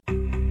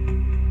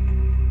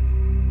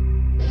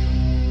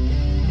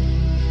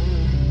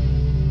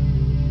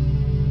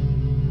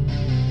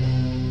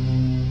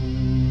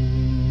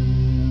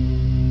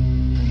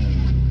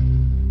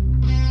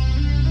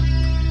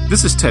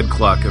This is Ted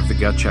Kluck of the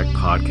Gut Check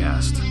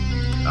Podcast.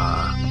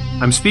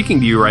 I'm speaking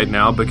to you right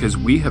now because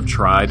we have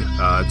tried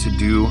to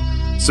do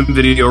some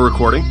video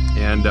recording,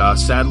 and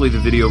sadly the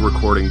video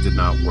recording did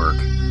not work.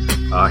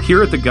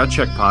 Here at the Gut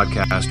Check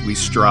Podcast, we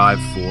strive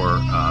for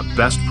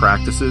best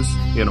practices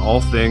in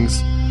all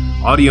things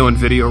audio and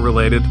video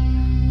related,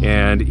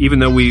 and even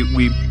though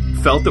we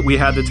felt that we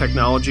had the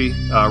technology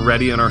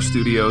ready in our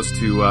studios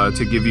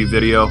to give you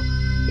video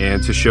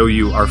and to show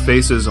you our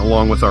faces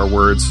along with our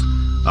words,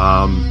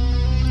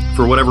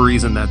 for whatever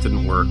reason that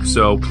didn't work.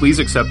 So please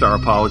accept our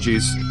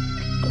apologies.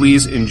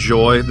 Please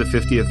enjoy the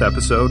 50th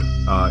episode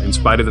in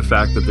spite of the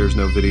fact that there's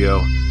no video,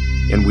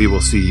 and we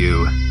will see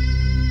you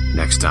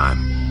next time.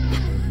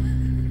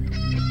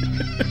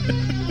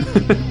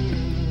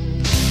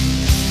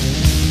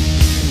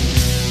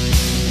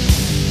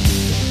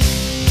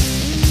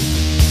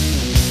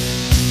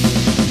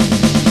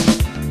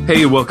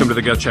 Hey, welcome to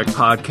the Gut Check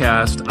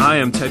Podcast. I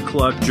am Ted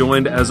Kluck,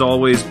 joined as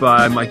always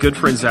by my good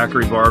friend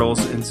Zachary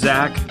Bartles. And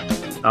Zach,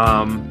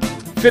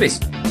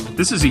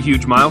 this is a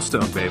huge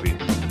milestone, baby.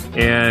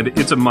 And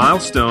it's a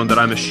milestone that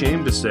I'm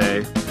ashamed to say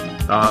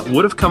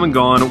would have come and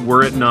gone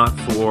were it not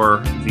for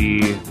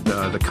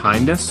the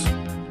kindness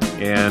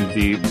and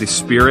the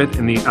spirit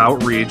and the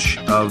outreach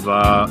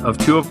of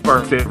two of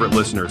our favorite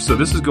listeners. So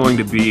this is going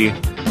to be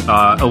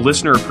a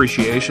listener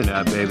appreciation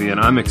app, baby,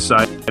 and I'm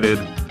excited.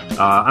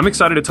 I'm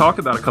excited to talk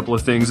about a couple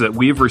of things that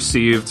we've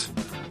received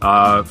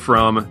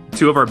from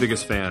two of our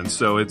biggest fans.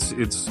 So it's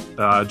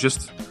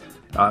just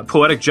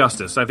poetic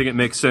justice. I think it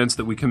makes sense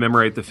that we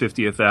commemorate the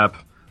 50th ep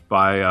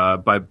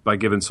by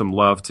giving some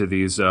love to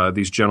these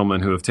gentlemen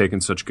who have taken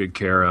such good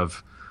care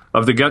of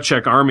the Gut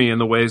Check Army in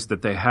the ways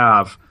that they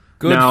have.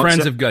 Good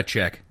friends of Gut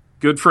Check.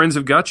 Good friends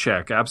of Gut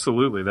Check.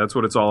 Absolutely, that's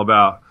what it's all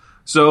about.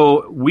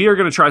 So we are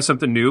going to try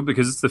something new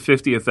because it's the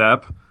 50th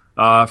ep.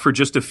 For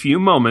just a few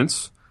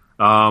moments,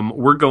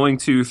 we're going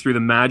to, through the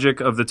magic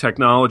of the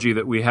technology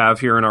that we have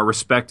here in our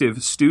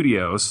respective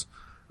studios,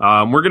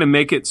 we're going to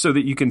make it so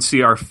that you can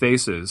see our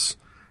faces.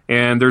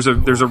 And there's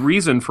a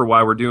reason for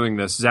why we're doing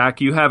this. Zach,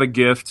 you have a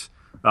gift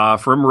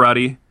from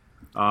Ruddy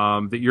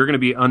that you're going to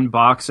be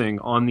unboxing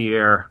on the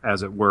air,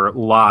 as it were,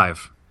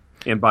 live.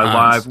 And by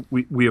live,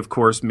 we of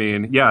course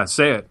mean, yeah,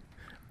 say it.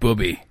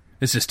 Booby.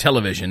 This is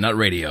television, not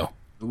radio.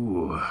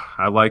 Ooh,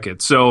 I like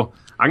it. So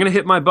I'm going to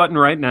hit my button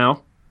right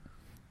now.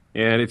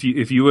 And if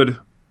you would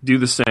do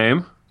the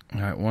same.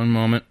 All right, one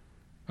moment.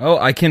 Oh,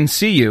 I can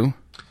see you.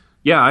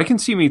 Yeah, I can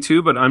see me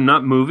too, but I'm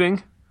not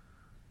moving.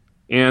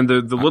 And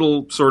the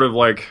little sort of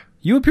like...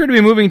 You appear to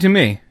be moving to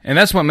me, and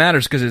that's what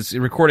matters because it's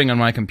recording on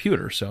my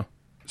computer, so...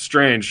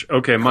 Strange.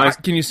 Okay,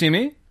 Can you see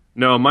me?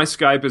 No, my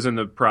Skype is in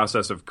the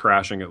process of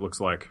crashing, it looks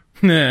like.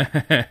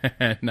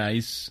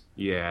 Nice.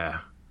 Yeah.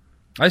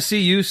 I see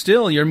you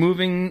still. You're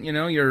moving,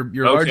 you're okay.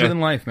 Larger than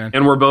life, man.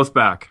 And we're both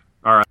back.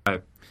 All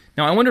right.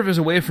 Now, I wonder if there's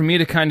a way for me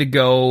to kind of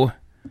go...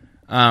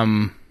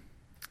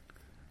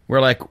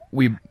 where,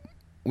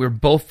 we're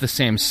both the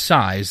same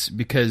size,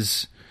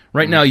 because...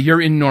 Right now, you're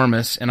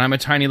enormous, and I'm a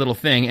tiny little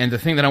thing, and the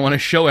thing that I want to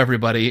show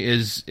everybody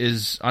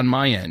is on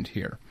my end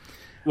here.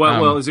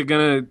 Well, is it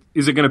gonna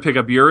pick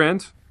up your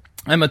end?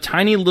 I'm a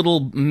tiny little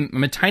man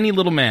in a tiny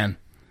little box.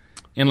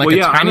 I'm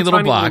a tiny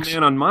little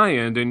man on my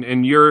end,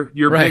 and you're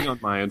right. big on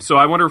my end. So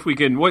I wonder if we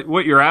can.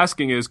 What you're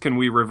asking is, can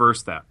we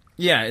reverse that?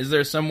 Yeah, is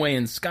there some way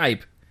in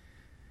Skype?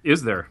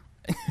 Is there?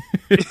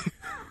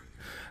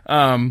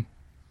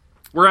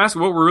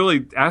 What we're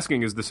really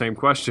asking is the same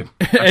question.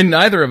 And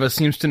neither of us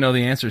seems to know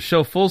the answer.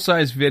 Show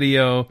full-size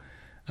video.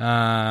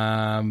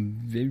 I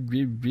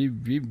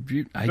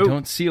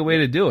don't see a way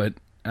to do it.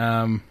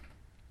 I'm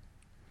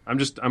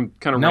kind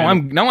of...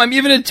 I'm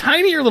even a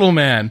tinier little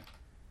man.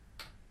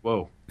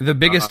 Whoa. The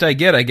biggest I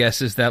get, I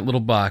guess, is that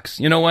little box.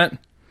 You know what?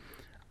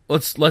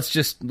 Let's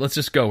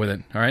just go with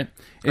it, all right?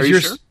 Are you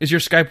sure? Is your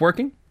Skype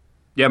working?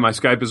 Yeah, my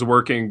Skype is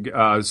working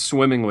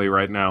swimmingly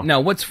right now. Now,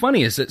 what's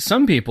funny is that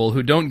some people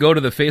who don't go to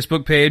the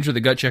Facebook page or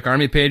the Gut Check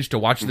Army page to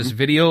watch this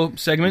video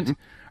segment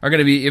are going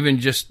to be even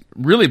just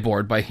really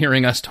bored by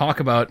hearing us talk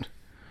about,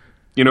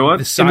 you know what?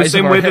 The size in the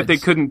same of our way heads. That they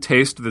couldn't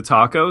taste the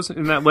tacos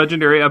in that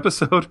legendary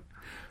episode,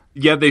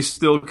 yet they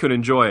still could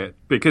enjoy it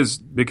because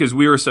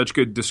we were such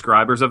good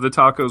describers of the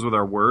tacos with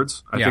our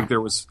words. I think there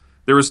was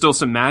still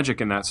some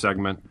magic in that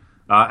segment,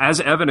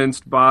 as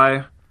evidenced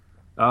by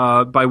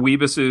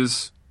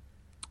Weebus's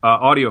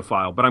audio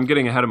file, but I'm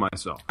getting ahead of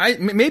myself.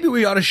 Maybe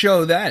we ought to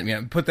show that,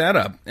 put that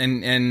up,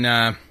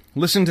 and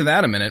listen to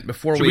that a minute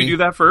before Should we do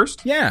that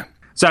first? Yeah.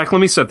 Zach,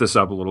 let me set this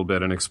up a little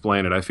bit and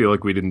explain it. I feel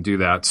like we didn't do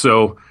that.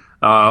 So,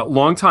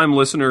 longtime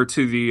listener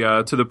to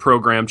the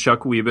program, Chuck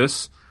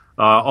Weebus,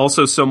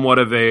 also somewhat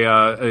of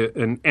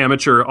an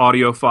amateur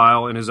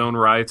audiophile in his own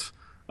right,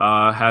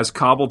 has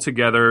cobbled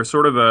together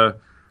sort of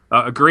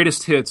a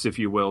greatest hits, if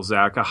you will,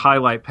 Zach, a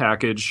highlight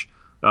package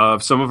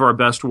of some of our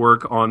best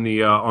work on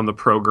the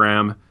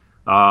program.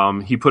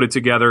 He put it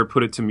together,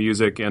 put it to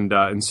music,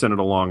 and sent it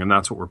along, and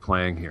that's what we're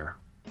playing here.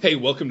 Hey,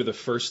 welcome to the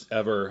first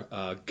ever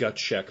Gut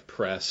Check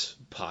Press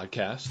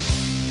podcast.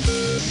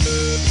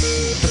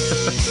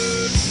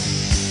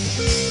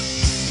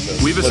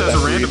 Weebus has a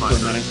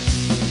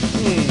randomizer.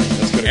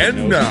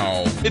 And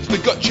now, it's the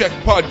Gut Check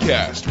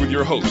Podcast with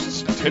your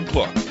hosts, Ted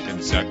Kluck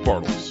and Zach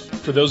Bartles.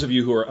 For those of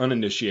you who are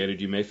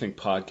uninitiated, you may think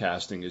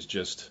podcasting is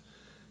just,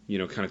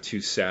 kind of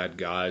two sad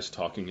guys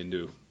talking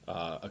into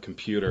a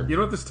computer. You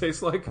know what this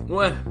tastes like?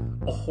 What?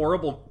 A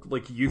horrible,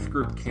 youth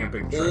group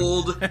camping trip.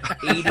 Old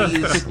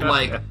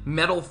 80s,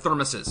 metal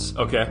thermoses.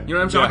 Okay. You know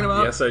what I'm talking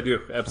about? Yes, I do.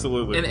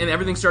 Absolutely. And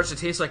everything starts to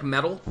taste like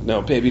metal?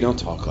 No, baby, don't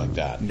talk like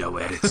that. No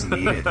edits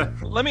needed.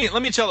 Let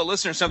me tell the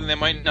listener something they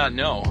might not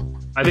know.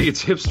 I think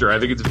it's hipster. I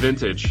think it's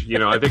vintage.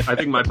 I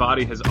think my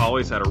body has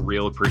always had a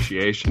real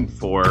appreciation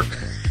for,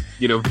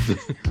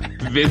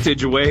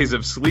 vintage ways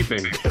of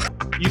sleeping.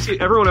 You see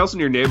everyone else in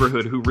your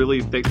neighborhood who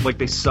really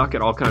they suck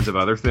at all kinds of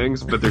other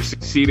things, but they're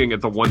succeeding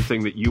at the one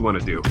thing that you want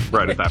to do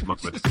right at that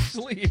moment.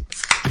 Sleep.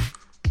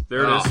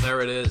 There it is. There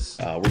it is.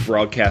 We're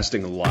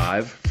broadcasting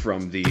live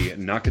from the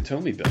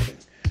Nakatomi building.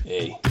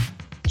 Hey,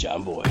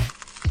 John Boy.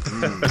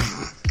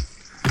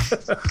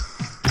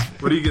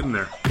 What are you getting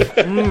there?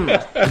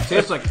 It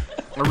tastes like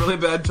a really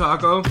bad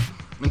taco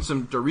and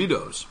some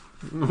Doritos.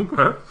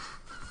 Okay.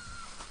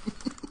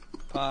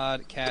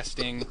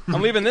 Podcasting.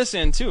 I'm leaving this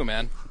in too,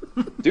 man.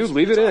 Dude,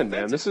 leave it in,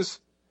 man. This is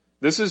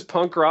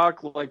punk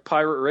rock like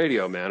pirate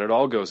radio, man. It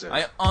all goes in.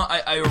 I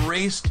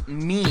erased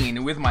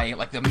mean with my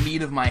the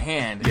meat of my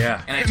hand.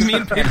 Yeah. And I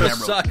mean people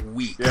suck.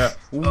 Weak. Yeah.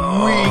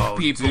 Weak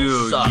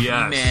people suck,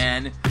 yes.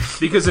 man.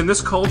 Because in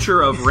this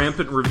culture of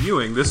rampant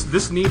reviewing,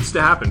 this needs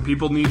to happen.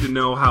 People need to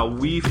know how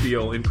we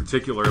feel in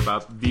particular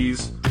about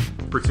these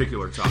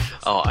particular topics.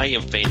 Oh, I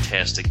am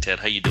fantastic, Ted.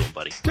 How you doing,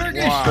 buddy?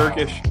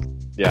 Turkish.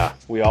 Yeah,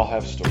 we all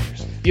have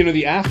stories.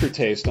 The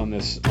aftertaste on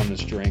this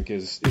drink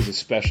is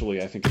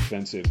especially, I think,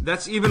 offensive.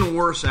 That's even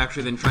worse,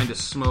 actually, than trying to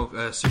smoke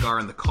a cigar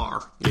in the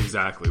car.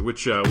 Exactly,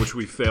 which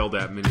we failed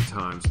at many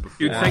times before.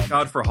 Dude, thank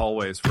God for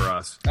hallways for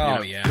us.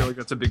 Oh, yeah. I feel like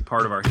that's a big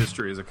part of our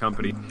history as a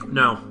company.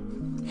 Now,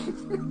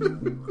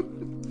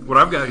 what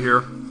I've got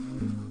here...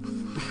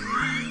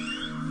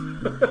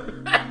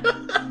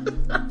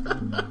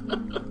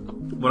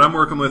 what I'm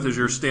working with is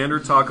your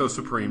standard Taco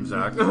Supreme,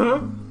 Zach.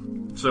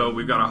 So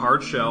we've got a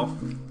hard shell,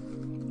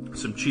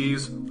 some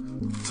cheese,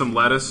 some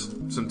lettuce,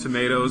 some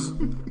tomatoes,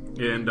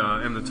 and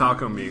the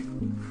taco meat.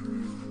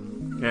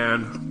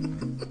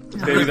 And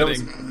baby, that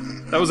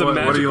was a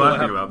magical. What are you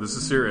laughing about? This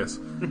is serious.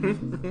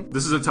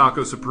 This is a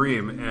Taco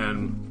Supreme,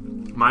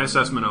 and my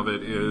assessment of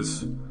it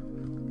is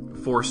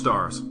 4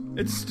 stars.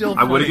 It's still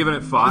funny. I would have given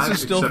it 5, this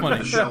is still except funny.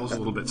 the shell is a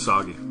little bit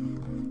soggy.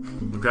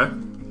 Okay?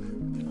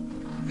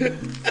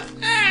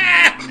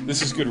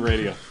 This is good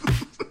radio.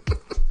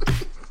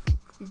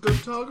 Good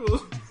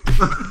tacos.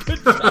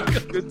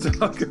 Good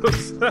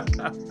tacos.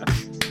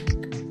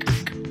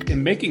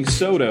 And making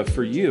soda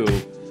for you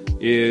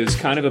is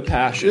kind of a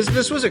passion.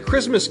 This was a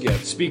Christmas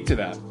gift. Speak to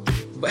that.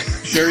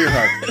 Share your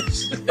heart.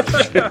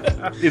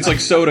 It's like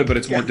soda, but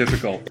it's more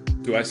difficult.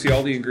 Do I see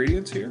all the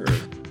ingredients here? Or...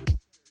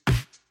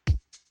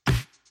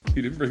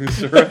 You didn't bring the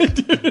syrup?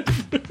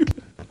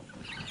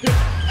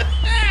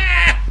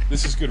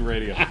 This is good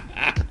radio.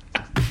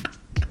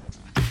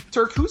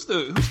 Turk, who's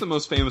the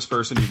most famous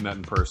person you've met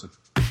in person?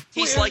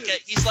 He's like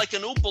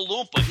an Oompa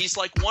Loompa. He's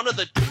like one of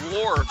the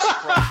dwarves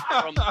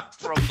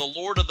from the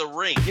Lord of the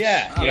Rings.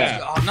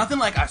 Yeah. Oh, nothing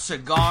like a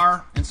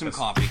cigar and some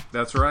coffee.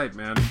 That's right,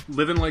 man.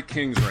 Living like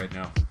kings right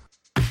now.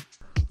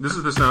 This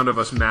is the sound of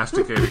us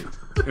masticating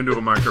into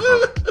a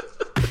microphone.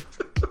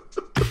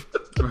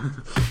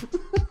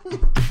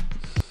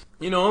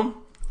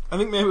 I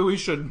think maybe we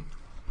should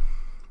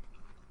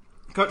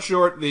cut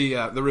short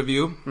the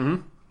review.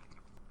 Mm-hmm.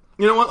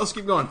 You know what? Let's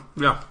keep going.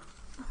 Yeah.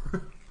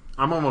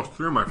 I'm almost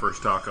through my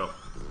first taco.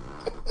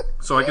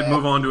 So I could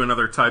move on to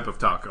another type of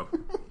taco.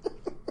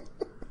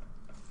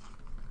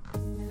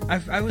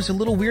 I was a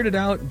little weirded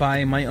out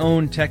by my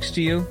own text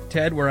to you,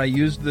 Ted, where I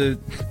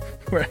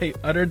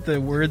uttered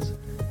the words,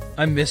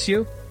 "I miss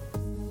you."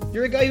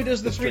 You're a guy who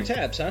does the 3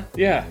 taps, huh?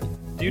 Yeah.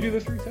 Do you do the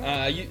 3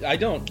 taps? I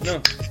don't.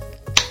 No.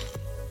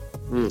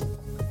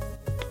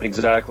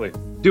 Exactly.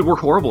 Dude, we're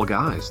horrible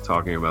guys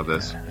talking about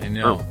this. I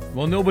know.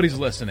 Well, nobody's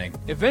listening.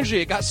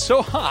 Eventually, it got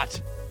so hot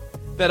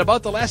that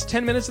about the last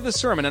 10 minutes of the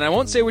sermon, and I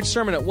won't say which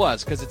sermon it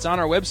was because it's on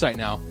our website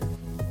now,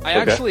 I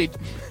actually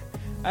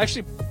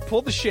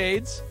pulled the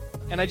shades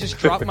and I just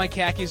dropped my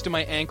khakis to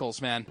my ankles,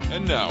 man.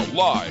 And now,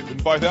 live,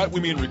 and by that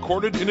we mean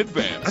recorded in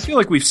advance. I feel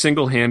like we've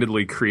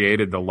single-handedly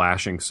created the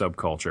lashing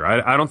subculture.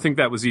 I don't think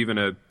that was even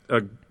a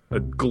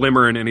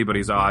glimmer in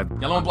anybody's eye.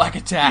 Yellow and Black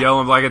Attack. Yellow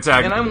and Black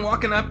Attack. And I'm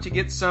walking up to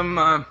get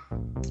some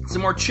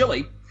more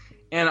chili.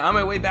 And on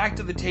my way back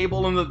to the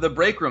table in the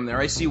break room there,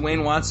 I see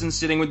Wayne Watson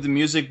sitting with the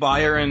music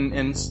buyer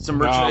and some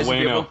merchandising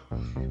people.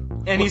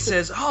 And he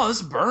says, "Oh,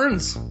 this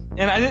burns."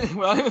 And I didn't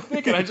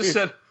think it. I just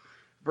said,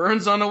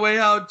 "Burns on the way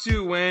out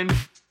too, Wayne."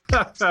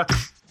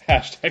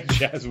 Hashtag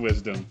jazz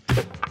wisdom.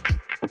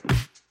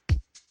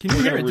 Can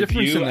you hear a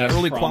difference in the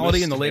early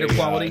quality and the later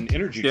quality?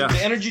 Energy drink.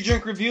 The energy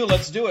drink review.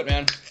 Let's do it,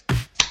 man.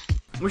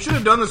 We should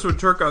have done this with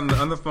Turk on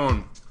the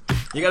phone.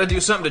 You got to do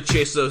something to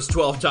chase those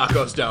 12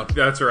 tacos down.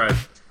 That's right.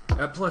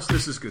 Plus,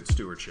 this is good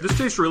stewardship. This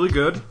tastes really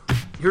good.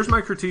 Here's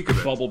my critique of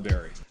it.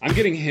 Bubbleberry. I'm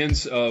getting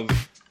hints of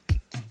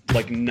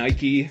like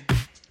Nike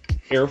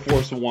Air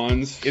Force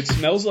Ones. It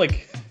smells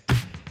like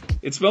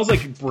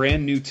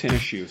brand new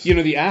tennis shoes. You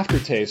know, the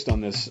aftertaste on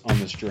this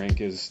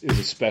drink is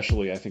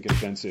especially, I think,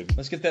 offensive.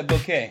 Let's get that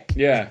bouquet.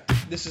 Yeah.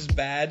 This is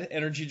bad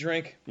energy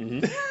drink.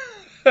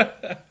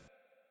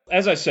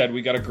 As I said,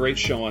 we got a great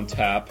show on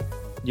tap.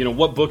 You know,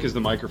 what book is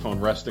the microphone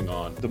resting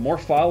on? The more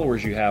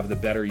followers you have, the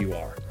better you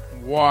are.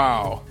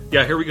 Wow.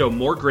 Yeah, here we go.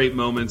 More great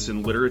moments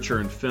in literature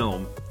and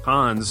film.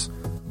 Hans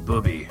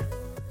Booby.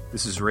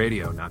 This is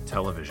radio, not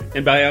television.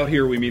 And by out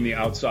here, we mean the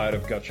outside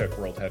of Gut Check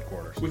World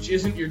headquarters. Which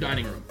isn't your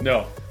dining room.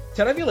 No.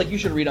 Ted, I feel like you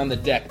should read on the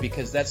deck,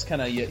 because that's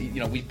kind of, you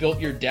know, we built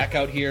your deck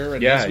out here,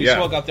 and we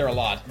spoke out there a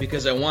lot,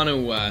 because I want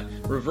to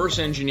reverse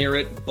engineer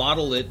it,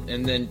 bottle it,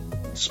 and then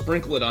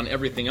sprinkle it on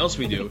everything else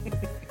we do.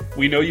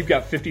 We know you've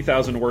got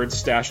 50,000 words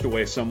stashed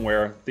away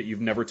somewhere that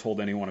you've never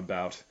told anyone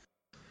about.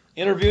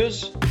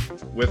 Interviews?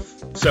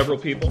 With several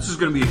people. This is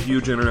going to be a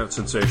huge internet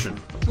sensation.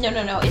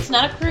 No. It's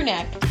not a crew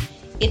neck.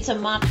 It's a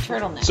mock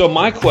turtleneck. So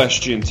my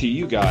question to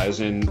you guys,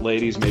 and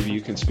ladies, maybe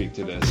you can speak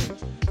to this.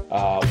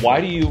 Why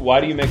do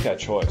you make that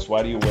choice?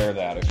 Why do you wear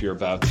that if you're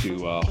about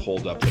to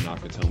hold up the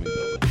Nakatomi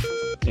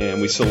building?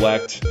 And we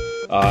select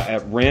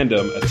at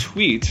random a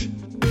tweet.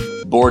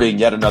 Boarding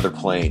yet another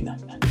plane.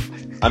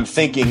 I'm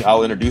thinking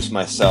I'll introduce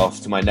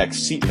myself to my next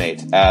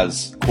seatmate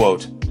as,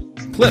 quote,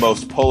 the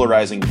most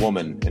polarizing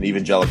woman in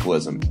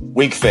evangelicalism.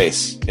 Wink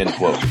face, end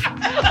quote.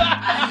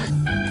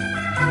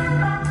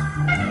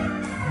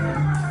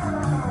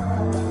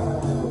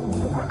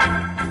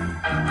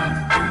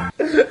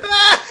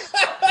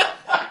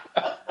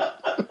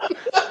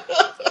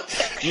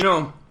 You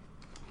know,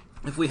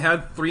 if we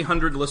had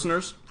 300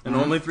 listeners, and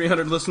only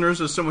 300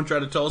 listeners, as someone tried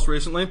to tell us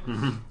recently,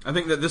 I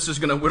think that this is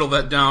going to whittle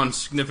that down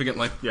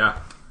significantly. Yeah.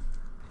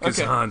 Because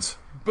Okay. Hans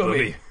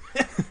Booby.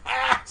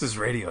 This is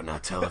radio,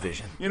 not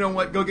television. You know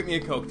what? Go get me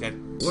a Coke, Ted.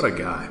 What a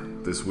guy,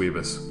 this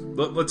Weebus.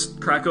 Let's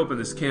crack open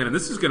this can, and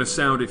this is going to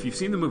sound, if you've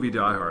seen the movie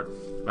Die Hard,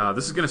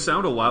 this is going to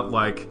sound a lot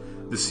like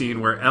the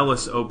scene where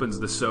Ellis opens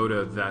the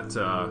soda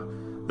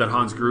that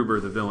Hans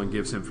Gruber, the villain,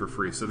 gives him for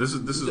free. So this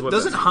is what...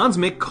 Doesn't Hans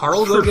make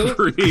Carl go get it?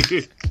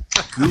 free.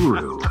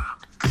 Guru.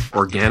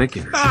 Organic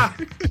energy.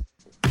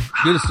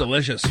 Dude, it's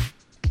delicious.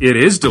 It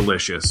is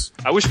delicious.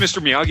 I wish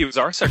Mr. Miyagi was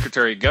our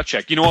secretary of Gut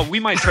Check. You know what? We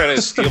might try to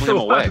steal him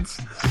away.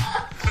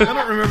 I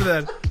don't remember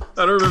that.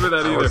 I don't remember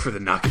that Oh, either. I work for the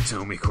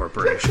Nakatomi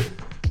Corporation.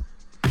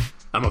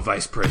 I'm a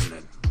vice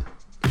president.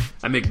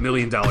 I make $1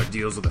 million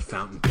deals with a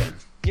fountain pen.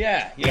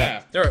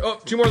 Yeah. There are,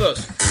 2 more of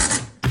those.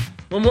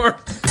 One more.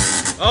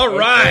 All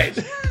right.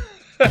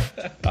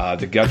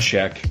 The Gut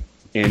Check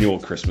annual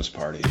Christmas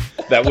party.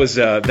 That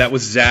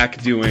was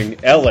Zach doing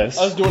Ellis.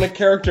 I was doing a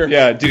character.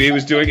 Yeah, he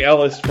was doing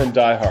Ellis from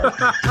Die Hard.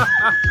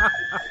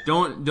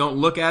 Don't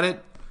look at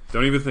it.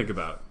 Don't even think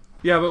about it.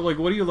 Yeah, but like,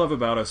 what do you love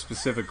about us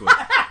specifically?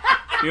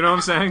 You know what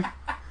I'm saying?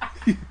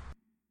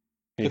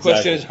 The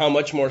question is, how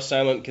much more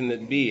silent can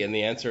it be? And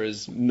the answer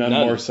is none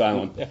more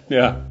silent.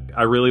 Yeah.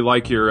 I really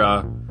like your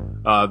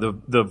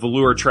the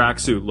velour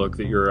tracksuit look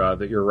that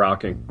you're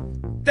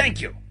rocking.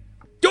 Thank you.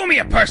 Do me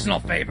a personal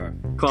favor.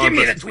 Give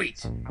me the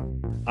tweet.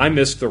 I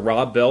missed the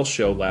Rob Bell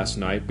show last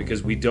night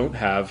because we don't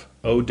have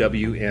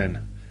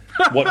OWN.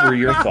 What were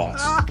your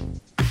thoughts?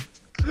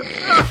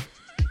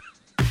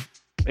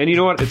 And you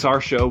know what? It's our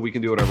show. We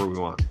can do whatever we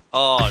want.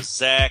 Oh,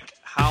 Zach,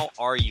 how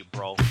are you,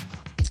 bro?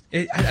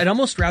 I'd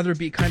almost rather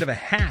be kind of a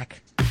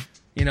hack,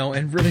 you know,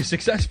 and really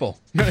successful.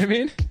 You know what I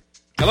mean?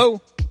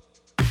 Hello?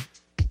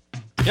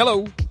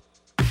 Yellow?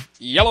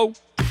 Yellow?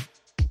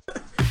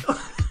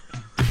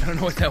 I don't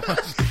know what that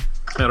was.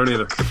 I don't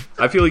either.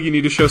 I feel like you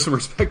need to show some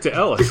respect to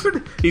Ellis.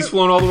 He's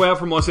flown all the way out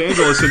from Los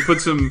Angeles and put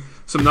some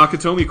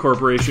Nakatomi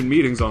Corporation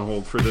meetings on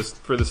hold for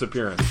this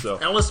appearance. So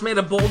Ellis made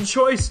a bold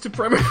choice to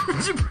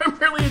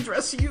primarily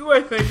address you,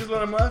 I think, is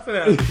what I'm laughing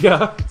at.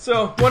 Yeah.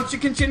 So, why don't you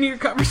continue your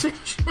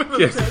conversation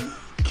with him,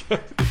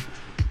 Ted?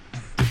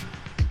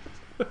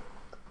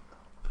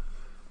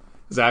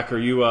 Zach, are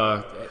you...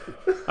 I've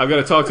got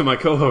to talk to my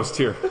co-host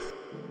here.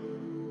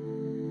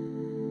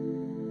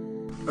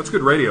 That's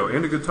good radio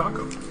and a good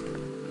taco.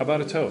 How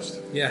about a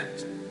toast? Yeah.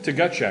 To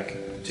Gut Check.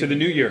 To the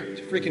new year.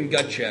 To freaking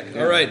Gut Check.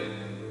 All right.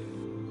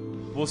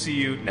 We'll see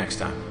you next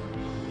time.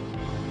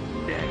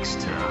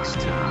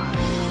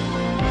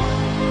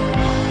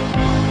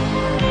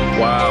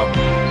 Wow.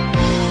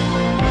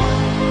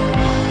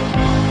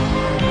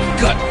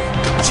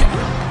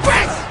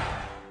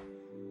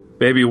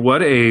 Baby,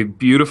 what a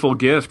beautiful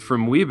gift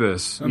from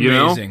Weebus.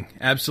 Amazing. You know?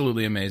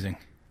 Absolutely amazing.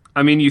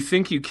 I mean, you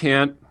think you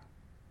can't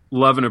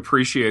love and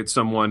appreciate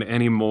someone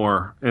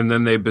anymore, and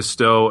then they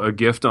bestow a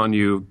gift on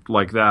you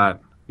like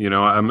that. You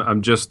know,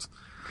 I'm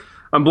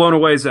blown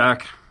away,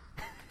 Zach.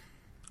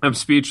 I'm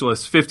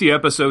speechless. 50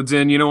 episodes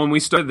in, you know, when we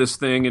started this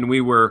thing and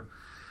we were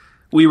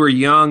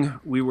young,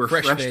 we were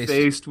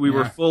fresh-faced, we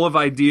were full of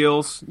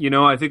ideals. You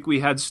know, I think we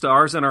had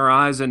stars in our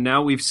eyes, and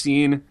now we've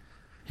seen...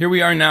 Here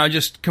we are now,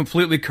 just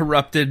completely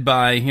corrupted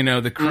by, you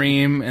know, the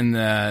cream and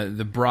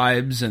the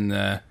bribes and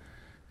the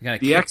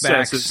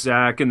excesses,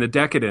 Zach, and the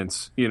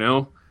decadence, you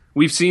know?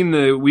 we've seen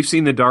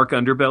the dark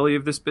underbelly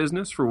of this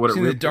business for what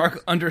the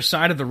dark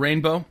underside of the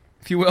rainbow,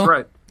 if you will.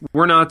 Right.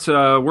 We're not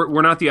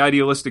we're not the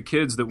idealistic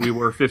kids that we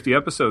were 50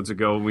 episodes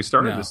ago when we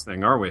started this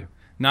thing, are we?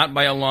 Not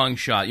by a long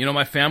shot. You know,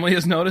 my family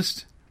has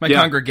noticed. My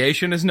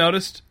congregation has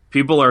noticed.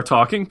 People are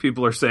talking.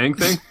 People are saying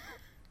things.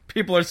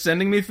 People are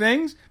sending me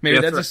things. Maybe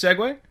that's a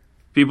segue.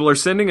 People are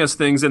sending us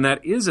things, and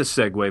that is a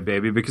segue,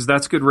 baby, because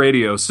that's good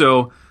radio.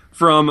 So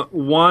from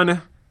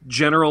one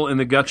general in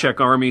the Gut Check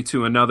Army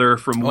to another,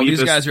 from Weebus,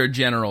 these guys are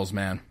generals,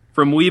 man.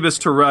 From Weebus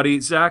to Ruddy.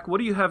 Zach, what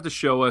do you have to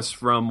show us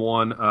from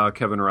one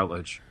Kevin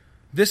Rutledge?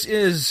 This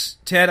is,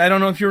 Ted, I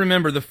don't know if you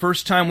remember, the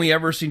first time we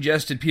ever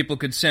suggested people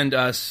could send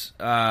us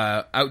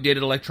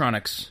outdated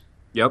electronics.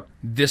 Yep.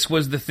 This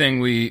was the thing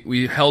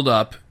we held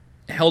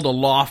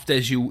aloft,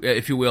 if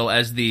you will,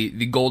 as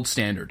the gold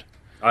standard.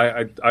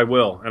 I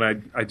will,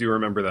 and I do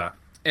remember that.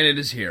 And it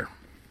is here.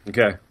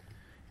 Okay.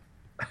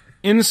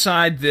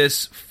 Inside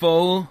this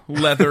faux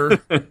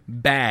leather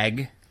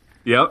bag.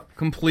 Yep.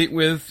 Complete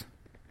with,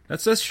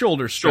 that's a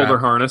shoulder strap. Shoulder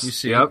harness. You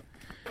see. Yep.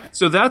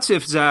 So that's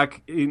if,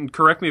 Zach,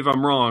 correct me if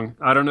I'm wrong,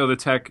 I don't know the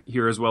tech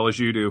here as well as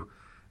you do.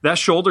 That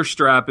shoulder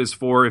strap is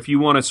for if you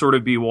want to sort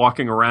of be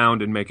walking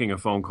around and making a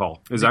phone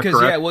call. Is that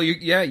correct? Yeah, well,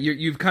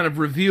 you've kind of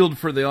revealed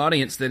for the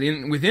audience that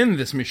within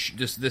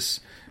this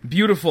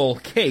beautiful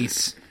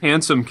case,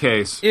 handsome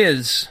case,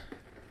 is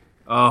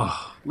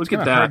look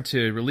at that. Hard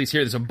to release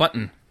here. There's a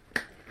button.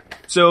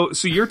 So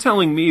you're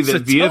telling me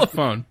that via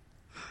telephone.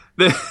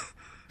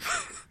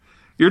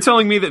 You're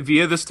telling me that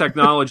via this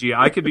technology,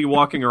 I could be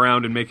walking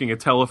around and making a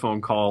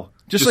telephone call,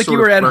 just like you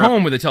were at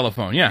home with a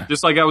telephone. Yeah,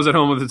 just like I was at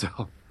home with a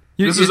telephone.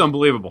 This is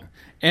unbelievable.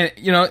 And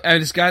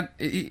it's got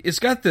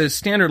the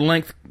standard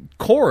length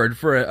cord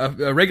for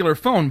a regular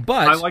phone,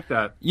 but I like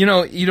that. You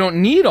don't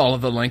need all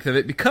of the length of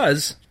it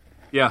because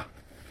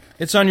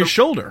it's on your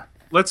shoulder.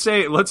 Let's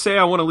say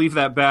I want to leave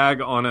that bag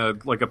on a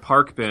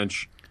park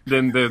bench,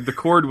 then the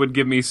cord would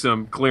give me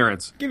some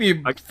clearance. Give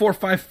you 4 or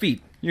 5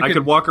 feet. I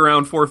could walk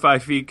around 4 or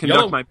 5 feet,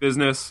 conduct my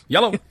business.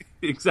 Yellow.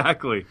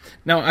 Exactly.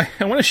 Now,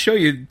 I want to show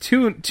you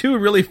two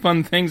really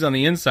fun things on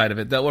the inside of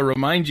it that will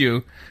remind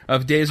you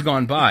of days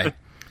gone by.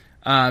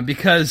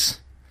 Because,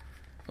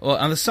 well,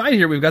 on the side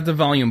here, we've got the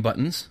volume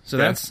buttons, so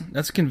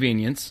that's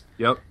convenience.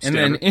 Yep. And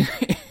then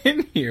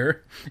in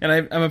here,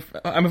 and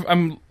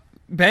I'm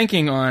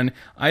banking on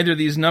either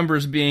these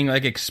numbers being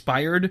like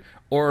expired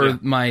or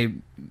my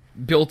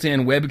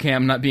built-in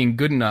webcam not being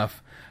good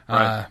enough.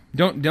 Right.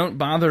 Don't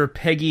bother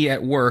Peggy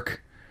at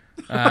work.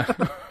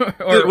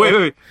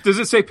 Wait. Does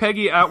it say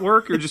Peggy at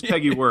work or just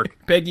Peggy work?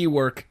 Peggy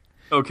work.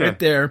 Okay. Right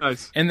there.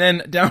 Nice. And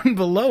then down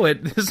below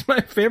it, this is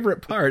my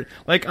favorite part.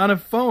 Like on a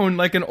phone,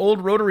 like an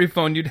old rotary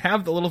phone, you'd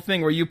have the little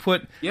thing where you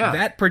put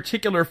that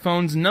particular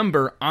phone's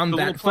number on that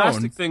phone. The little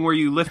plastic thing where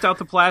you lift out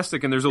the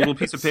plastic and there's a little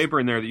piece of paper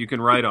in there that you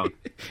can write on.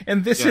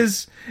 And this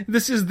is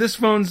this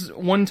phone's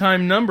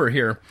one-time number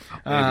here.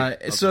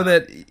 So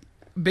that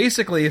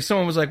basically if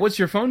someone was like, "What's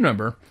your phone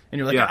number?" and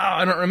you're like, "Oh,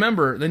 I don't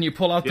remember." Then you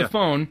pull out the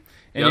phone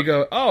and you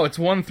go, "Oh, it's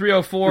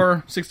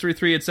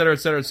 1-304-633, et cetera, et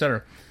cetera, et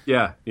cetera."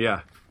 Yeah.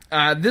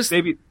 This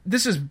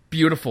is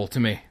beautiful to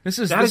me. This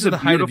is the height of beauty. That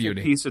is a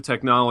beautiful piece of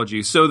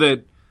technology, so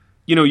that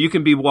you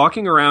can be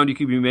walking around, you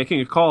can be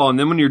making a call, and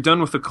then when you're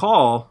done with the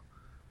call,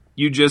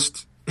 you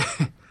just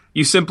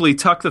you simply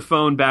tuck the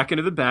phone back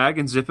into the bag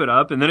and zip it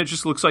up, and then it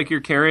just looks like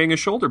you're carrying a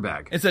shoulder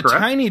bag. It's a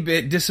tiny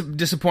bit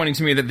disappointing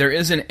to me that there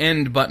is an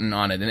end button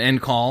on it, an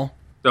end call.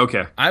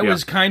 Okay, I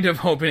was kind of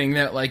hoping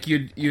that like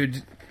you were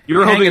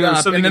hang hoping it there was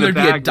up, something and then in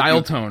the there'd be a bag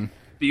dial tone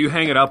that you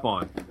hang it up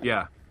on.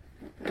 Yeah.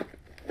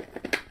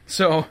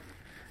 So,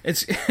 it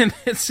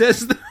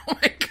says, oh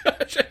my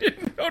gosh, I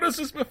didn't notice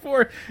this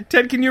before.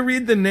 Ted, can you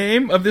read the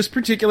name of this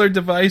particular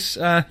device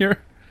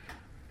here?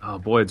 Oh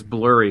boy, it's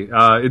blurry.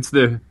 It's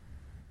the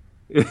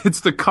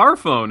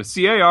Carphone,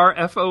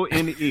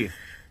 Carphone.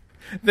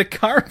 The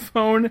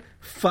Carphone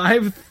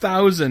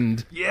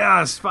 5000.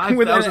 Yes,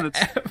 5000.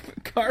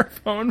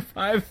 Carphone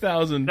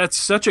 5000. That's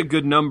such a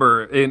good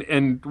number,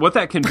 and what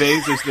that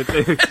conveys is that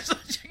they. That's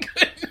such a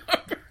good number.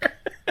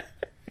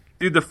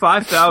 Dude, the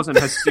 5000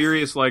 has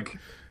serious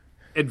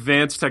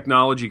advanced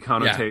technology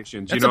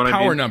connotations. That's you know a what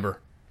power I mean?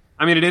 number.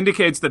 I mean, it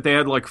indicates that they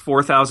had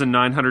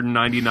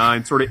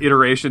 4,999 sort of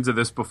iterations of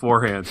this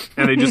beforehand,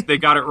 and they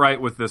got it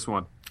right with this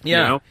one.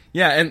 Yeah,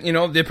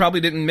 and they probably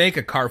didn't make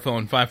a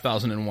Carphone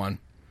 5001.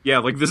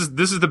 Yeah, this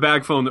is the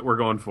bag phone that we're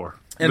going for.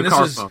 And the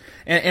Carphone.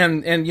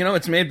 And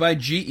it's made by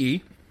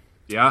GE.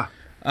 Yeah.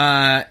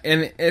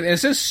 And it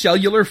says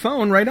cellular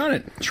phone right on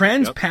it.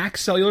 Transpac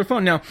cellular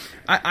phone. Now,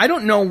 I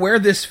don't know where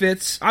this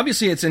fits.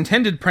 Obviously, it's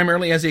intended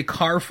primarily as a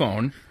car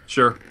phone.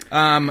 Sure.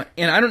 And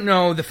I don't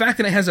know, the fact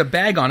that it has a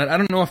bag on it, I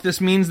don't know if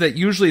this means that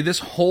usually this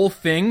whole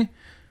thing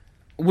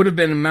would have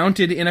been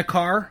mounted in a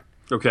car.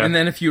 Okay. And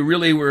then if you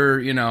really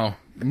were,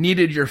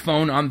 needed your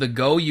phone on the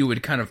go, you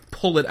would kind of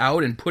pull it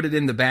out and put it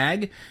in the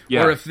bag.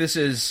 Yeah. Or if this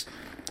is...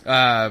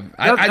 I don't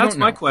know. That's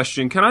my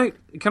question. Can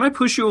I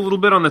push you a little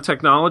bit on the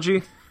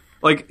technology?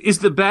 Is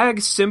the bag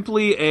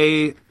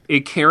simply a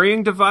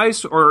carrying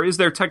device, or is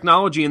there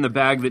technology in the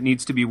bag that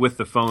needs to be with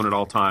the phone at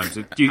all times?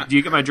 Do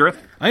you get my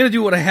drift? I'm going to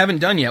do what I haven't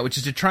done yet, which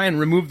is to try and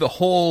remove the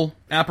whole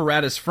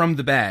apparatus from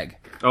the bag.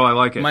 Oh, I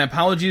like it. My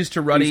apologies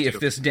to Ruddy if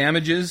this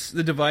damages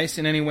the device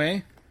in any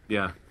way.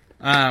 Yeah.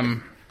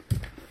 And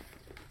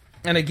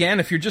again,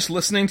 if you're just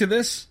listening to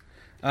this,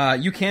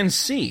 you can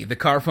see the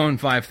Carphone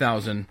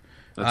 5000.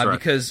 That's right.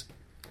 Because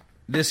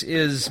this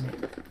is...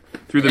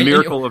 Through the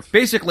miracle of...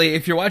 Basically,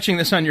 if you're watching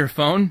this on your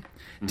phone,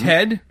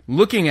 Ted,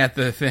 looking at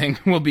the thing,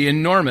 will be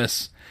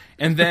enormous.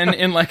 And then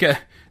in like a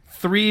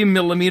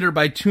 3mm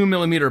by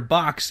 2mm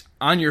box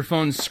on your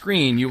phone's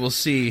screen, you will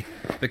see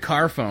the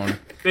Carphone.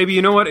 Baby,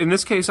 you know what? In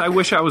this case, I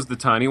wish I was the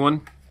tiny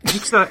one.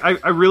 Because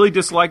I really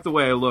dislike the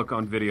way I look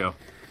on video.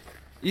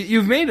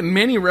 You've made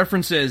many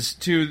references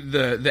to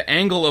the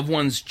angle of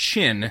one's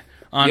chin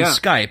on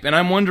Skype, and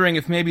I'm wondering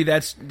if maybe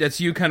that's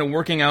you kind of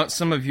working out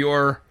some of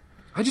your...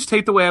 I just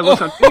hate the way I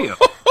look on video.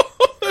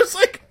 It's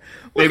like...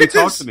 Baby,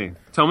 talk to me.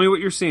 Tell me what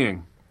you're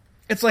seeing.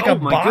 It's like a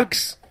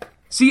box.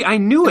 See, I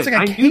knew it. It's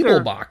like a cable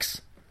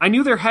box. I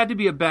knew there had to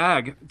be a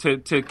bag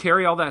to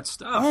carry all that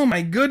stuff. Oh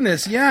my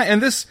goodness, yeah.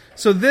 And this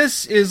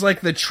is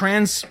like the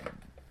transponder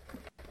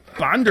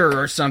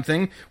or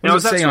something. What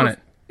does it say on it?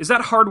 Is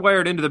that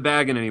hardwired into the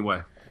bag in any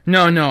way?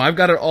 No, I've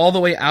got it all the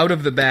way out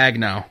of the bag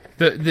now.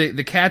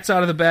 The cat's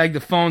out of the bag, the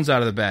phone's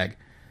out of the bag.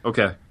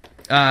 Okay.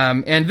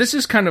 And this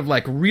is kind of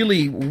like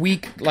really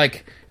weak,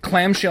 like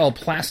clamshell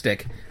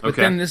plastic. But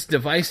then this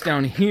device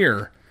down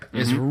here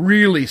is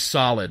really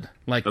solid.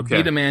 Like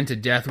beat a man to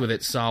death with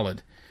it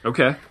solid.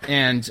 Okay.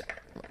 And,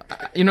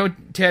 you know,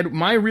 Ted,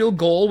 my real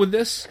goal with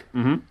this,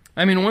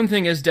 I mean, one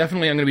thing is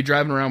definitely I'm going to be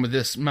driving around with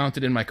this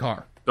mounted in my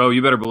car. Oh,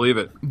 you better believe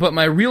it. But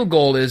my real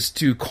goal is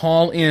to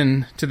call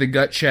in to the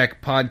Gut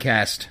Check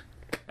podcast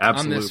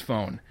on this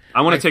phone.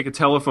 I want to take a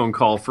telephone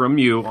call from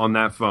you on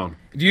that phone.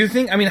 Do you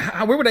think, I mean,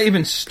 where would I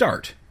even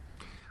start?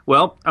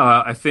 Well,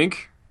 I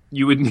think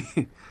you would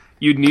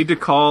you'd need to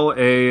call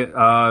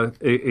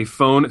a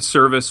phone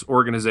service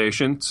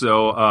organization,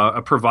 so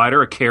a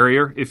provider, a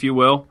carrier, if you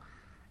will,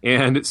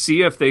 and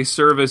see if they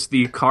service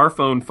the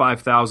Carphone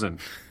 5000.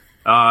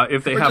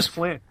 If they have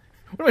plan.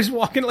 What do I just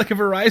walk into like a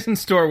Verizon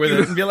store with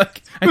it and be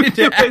like, I need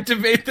to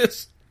activate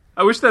this?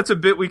 I wish that's a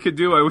bit we could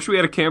do. I wish we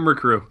had a camera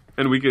crew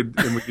and we could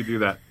do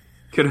that.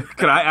 Could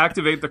I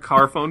activate the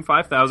Carphone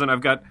 5000? I've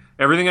got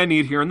everything I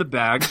need here in the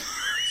bag.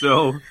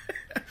 So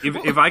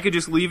if I could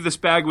just leave this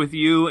bag with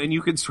you and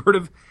you could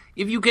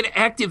if you could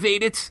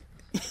activate it.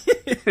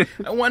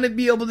 I want to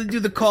be able to do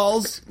the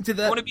calls to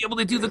the... I want to be able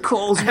to do the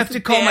calls. I have to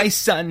call my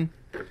son.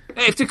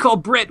 I have to call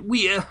Brett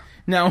Weir.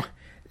 Now,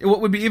 what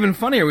would be even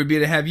funnier would be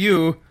to have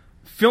you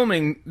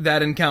filming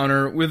that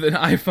encounter with an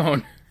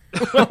iPhone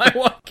while I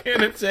walk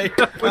in and say,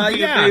 that would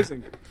be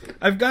amazing.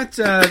 I've got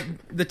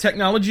the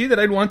technology that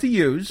I'd want to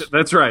use.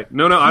 That's right.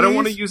 No, I don't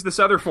want to use this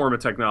other form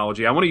of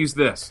technology. I want to use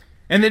this.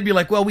 And they'd be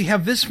like, well, we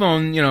have this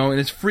phone, you know, and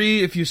it's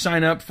free if you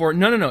sign up for it.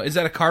 No. Is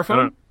that a car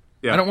phone?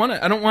 I don't want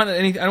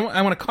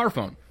I want a car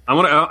phone. I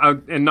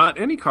want and not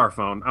any car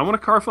phone. I want a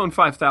Carphone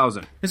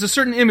 5000. There's a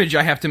certain image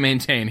I have to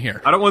maintain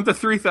here. I don't want the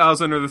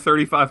 3000 or the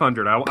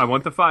 3500. I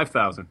want the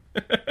 5000.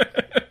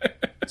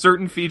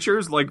 Certain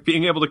features, like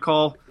being able to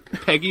call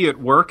Peggy at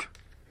work.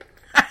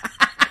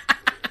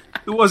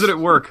 Who was it at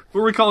work? Who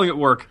were we calling at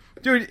work?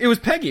 Dude, it was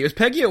Peggy. It was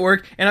Peggy at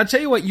work. And I'll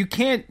tell you what, you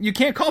can't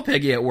call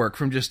Peggy at work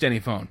from just any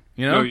phone.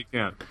 You know? No, you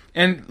can't.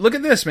 And look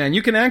at this, man.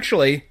 You can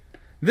actually...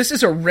 This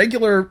is a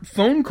regular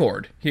phone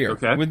cord here.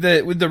 Okay. With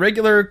the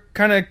regular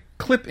kind of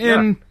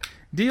clip-in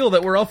deal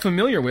that we're all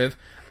familiar with.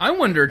 I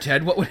wonder,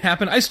 Ted, what would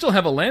happen. I still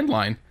have a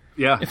landline.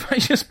 Yeah. If I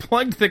just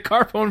plugged the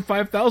Carphone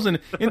 5000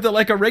 into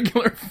like a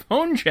regular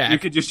phone jack. You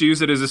could just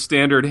use it as a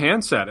standard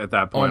handset at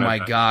that point. Oh my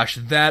gosh,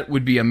 that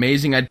would be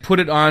amazing. I'd put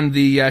it on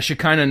the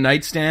Shekinah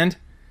nightstand.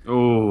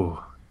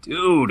 Oh,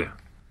 dude.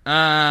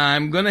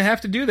 I'm going to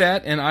have to do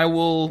that, and I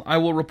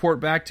will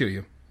report back to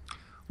you.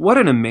 What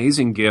an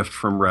amazing gift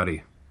from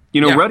Ruddy. You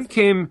know, Ruddy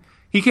came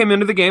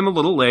into the game a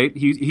little late.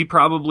 He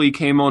probably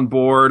came on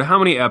board, how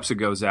many eps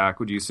ago, Zach,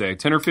 would you say?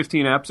 10 or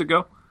 15 eps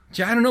ago?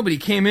 Yeah, I don't know, but he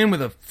came in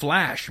with a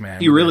flash, man.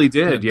 He really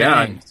did,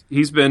 yeah.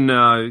 He's been,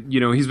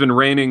 he's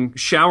been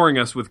showering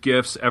us with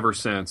gifts ever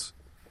since.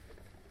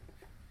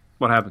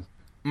 What happened?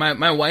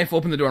 My wife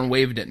opened the door and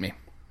waved at me.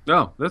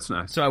 Oh, that's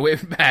nice. So I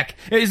waved back.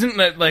 It isn't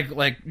that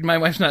like my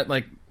wife's not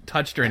like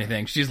touched or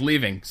anything. She's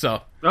leaving,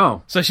 so.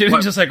 Oh. So she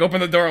didn't just like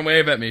open the door and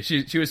wave at me.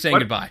 She was saying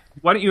goodbye.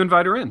 Why don't you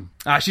invite her in?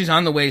 She's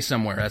on the way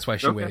somewhere. That's why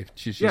she waved.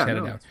 She's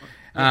headed out.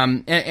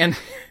 And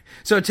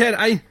so Ted,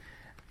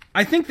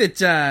 I think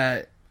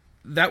that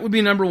that would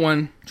be number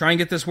one. Try and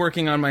get this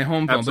working on my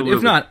home phone. Absolutely. But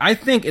if not, I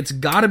think it's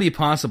got to be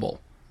possible.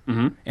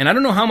 Mm-hmm. And I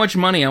don't know how much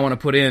money I want to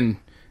put in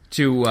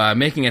to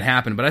making it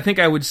happen, but I think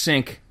I would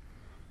sink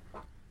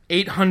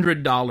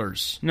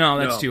 $800. No,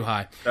 that's too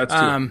high. That's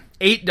too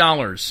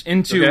 $8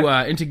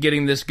 into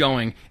getting this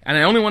going. And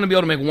I only want to be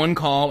able to make one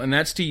call, and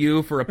that's to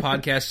you for a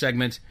podcast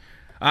segment.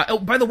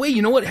 By the way,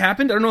 you know what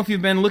happened? I don't know if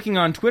you've been looking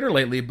on Twitter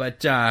lately, but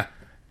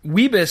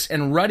Weebus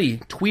and Ruddy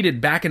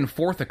tweeted back and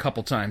forth a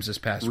couple times this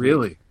past week.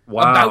 Really?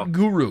 Wow. About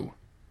Guru.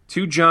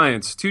 Two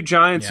giants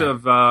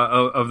of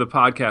the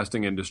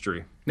podcasting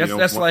industry.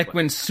 That's like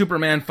when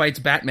Superman fights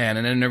Batman,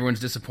 and then everyone's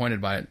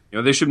disappointed by it.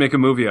 They should make a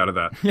movie out of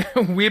that. Yeah,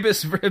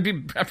 Weebus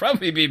would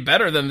probably be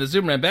better than the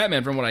Superman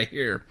Batman, from what I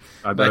hear.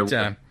 I bet it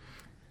would.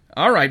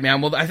 All right,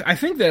 man. Well, I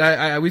think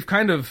that we've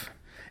kind of.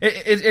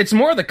 It's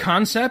more the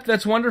concept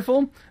that's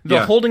wonderful.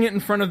 Holding it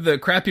in front of the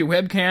crappy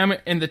webcam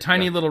in the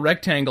tiny little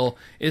rectangle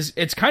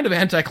it's kind of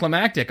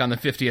anticlimactic on the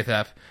 50th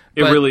F.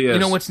 It really is. You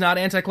know what's not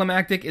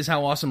anticlimactic is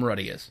how awesome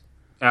Ruddy is.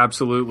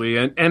 Absolutely,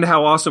 and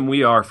how awesome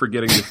we are for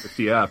getting the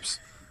 50 Fs.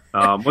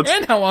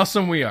 And how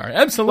awesome we are.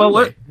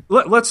 Absolutely.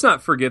 Well, let's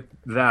not forget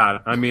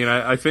that. I mean,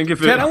 I think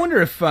if Ted, I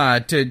wonder if,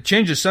 to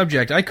change the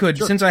subject, I could,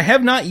 since I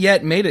have not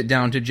yet made it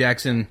down to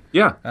Jackson.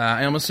 Yeah.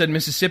 I almost said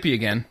Mississippi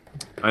again.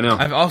 I know.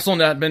 I've also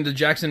not been to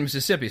Jackson,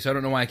 Mississippi, so I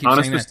don't know why I keep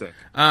Honest saying mistake.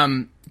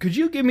 that. Could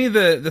you give me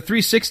the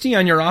 360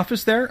 on your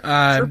office there,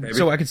 sure, baby.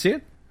 so I could see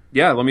it?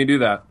 Yeah, let me do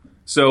that.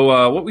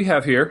 So what we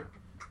have here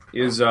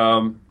is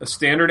a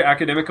standard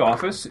academic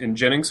office in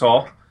Jennings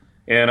Hall,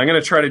 and I'm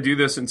going to try to do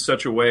this in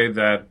such a way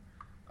that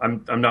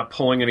I'm not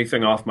pulling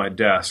anything off my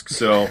desk.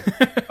 So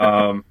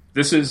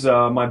this is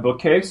my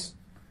bookcase.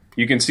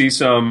 You can see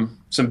some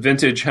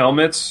vintage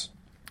helmets.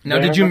 Now,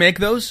 did you make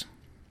those?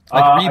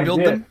 Like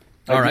rebuild them?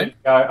 All right.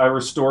 I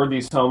restored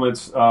these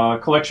helmets.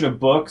 Collection of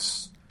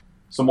books,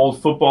 some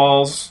old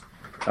footballs.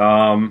 I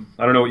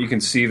don't know what you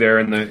can see there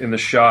in the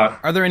shot.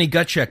 Are there any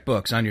gut check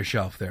books on your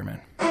shelf there, man?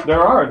 There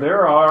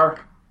are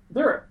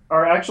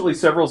actually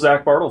several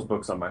Zach Bartles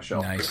books on my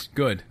shelf. Nice,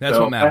 good. That's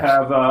what matters.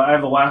 I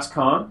have The Last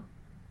Con.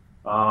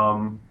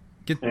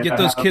 Get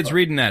those kids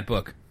reading that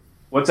book.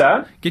 What's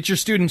that? Get your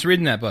students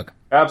reading that book.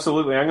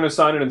 Absolutely. I'm going to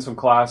sign it in some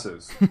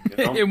classes.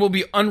 It will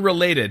be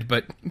unrelated,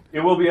 but... It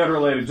will be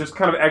unrelated, just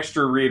kind of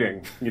extra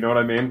reading. You know what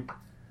I mean?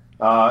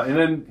 And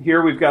then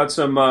here we've got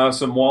some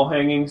wall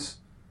hangings,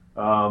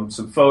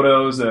 some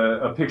photos,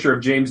 a picture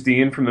of James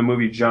Dean from the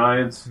movie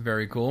Giants.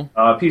 Very cool.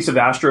 A piece of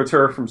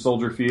AstroTurf from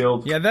Soldier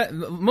Field. Yeah,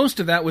 most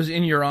of that was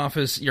in your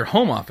office, your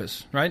home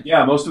office, right?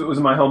 Yeah, most of it was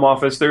in my home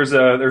office. There's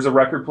a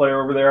record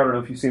player over there. I don't know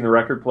if you've seen the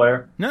record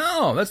player.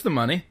 No, that's the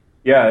money.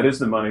 Yeah, it is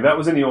the money. That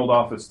was in the old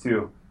office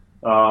too.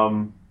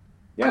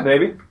 Yeah,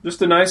 baby.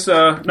 Just a nice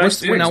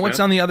things, now, what's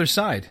on the other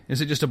side?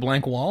 Is it just a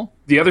blank wall?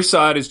 The other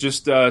side is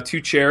just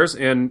two chairs,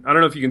 and I don't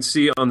know if you can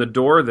see on the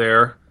door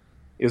there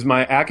is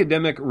my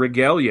academic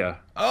regalia.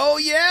 Oh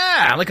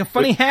yeah, like a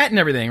funny hat and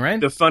everything, right?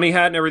 The funny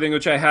hat and everything,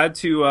 which I had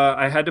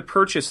to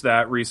purchase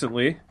that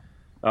recently.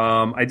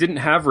 I didn't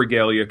have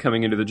regalia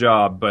coming into the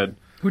job, but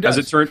who does?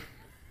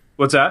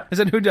 What's that? I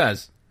said who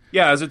does?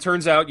 Yeah, as it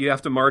turns out, you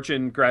have to march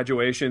in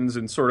graduations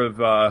and sort of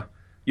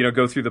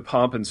go through the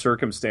pomp and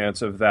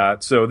circumstance of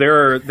that. So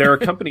there are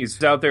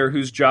companies out there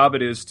whose job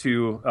it is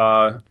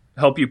to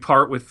help you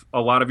part with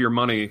a lot of your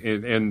money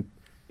in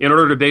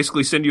order to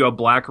basically send you a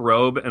black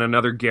robe and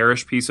another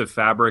garish piece of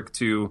fabric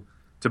to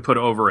put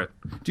over it.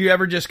 Do you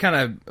ever just kind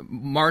of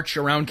march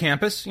around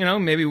campus?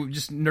 Maybe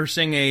just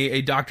nursing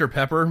a Dr.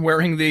 Pepper,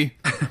 wearing the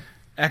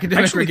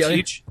academic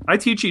regalia? I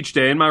teach each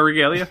day in my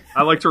regalia.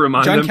 I like to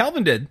remind them. John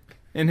Calvin did.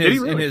 In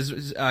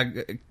his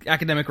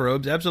academic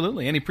robes,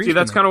 absolutely. Any priest. See,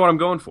 that's kind of what I'm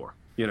going for,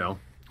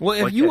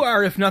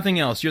 Well, if nothing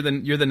else, you're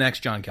the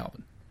next John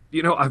Calvin.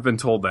 I've been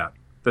told that.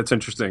 That's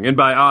interesting. And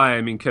by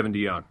I mean Kevin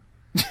DeYoung.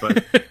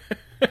 But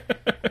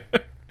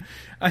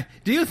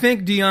do you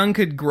think DeYoung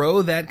could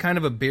grow that kind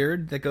of a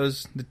beard that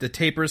goes the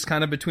tapers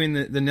kind of between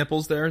the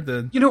nipples there?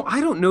 I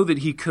don't know that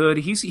he could.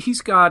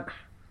 He's got.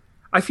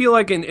 I feel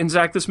like, and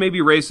Zach, this may be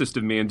racist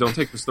of me, and don't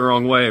take this the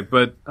wrong way,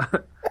 but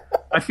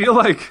I feel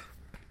like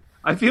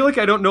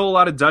I don't know a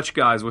lot of Dutch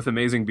guys with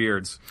amazing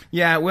beards.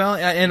 Yeah, well,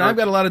 and I've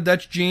got a lot of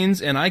Dutch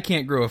genes, and I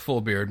can't grow a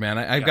full beard, man.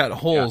 I've got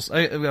holes.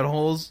 Yeah. I've got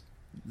holes.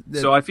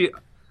 So I feel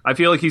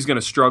like he's going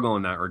to struggle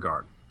in that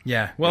regard.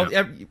 Yeah, well,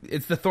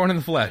 it's the thorn in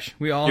the flesh.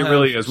 We all. It have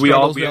really is. We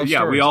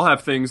all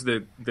have things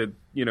that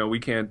we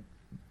can't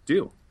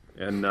do,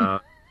 and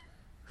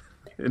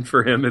and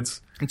for him,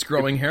 it's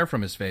growing hair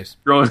from his face,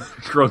 growing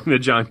the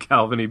John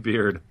Calvin-y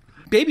beard.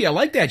 Baby, I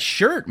like that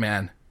shirt,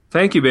 man.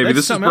 Thank you, baby.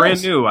 This is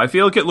brand new. I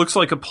feel like it looks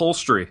like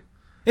upholstery.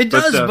 It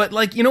does, but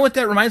like, you know what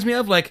that reminds me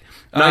of? Like,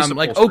 nice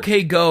like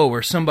OK Go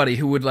or somebody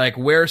who would like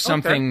wear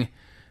something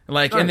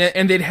like, nice.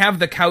 and they'd have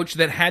the couch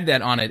that had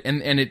that on it,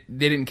 and they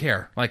didn't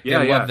care. Like,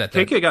 they loved that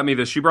thing. KK got me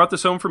this. She brought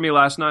this home for me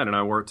last night, and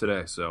I wore it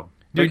today. So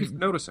thank you for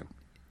noticing.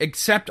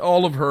 Accept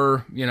all of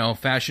her,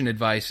 fashion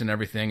advice and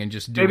everything, and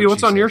just do. Baby,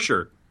 what's on your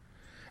shirt?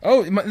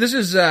 Oh, this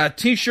is a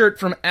T-shirt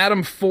from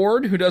Adam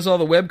Ford, who does all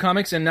the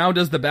webcomics and now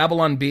does the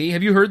Babylon Bee.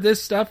 Have you heard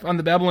this stuff on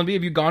the Babylon Bee?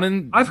 Have you gone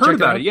in? I've heard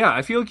about it, yeah.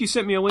 I feel like you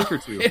sent me a link or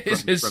two. It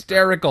is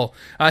hysterical.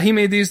 He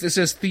made these. This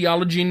says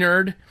Theology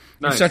Nerd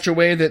in such a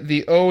way that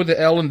the O, the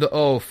L, and the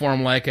O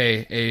form like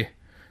a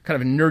kind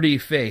of a nerdy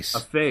face.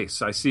 A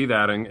face. I see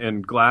that,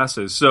 and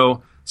glasses.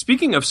 So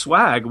speaking of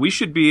swag, we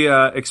should be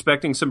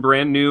expecting some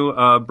brand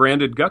new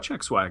branded Gut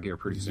Check swag here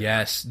pretty soon.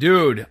 Yes,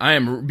 dude. I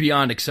am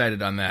beyond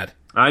excited on that.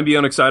 I'm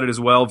beyond excited as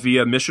well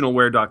via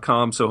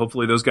missionalwear.com, so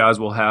hopefully those guys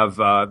will have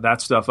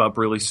that stuff up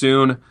really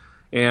soon.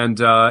 And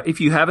if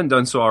you haven't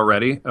done so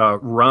already,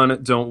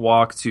 run, don't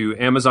walk to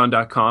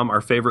Amazon.com,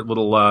 our favorite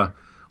little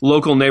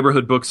local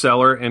neighborhood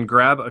bookseller, and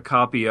grab a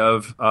copy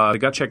of the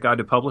Gut Check Guide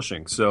to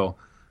Publishing. So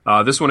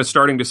this one is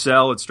starting to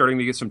sell. It's starting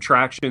to get some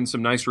traction,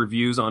 some nice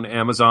reviews on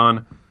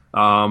Amazon.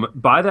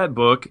 Buy that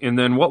book, and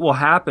then what will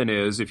happen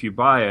is, if you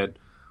buy it,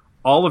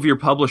 all of your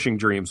publishing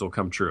dreams will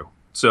come true.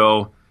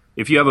 So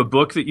if you have a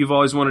book that you've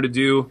always wanted to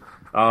do,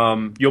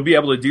 you'll be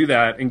able to do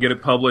that and get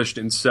it published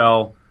and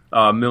sell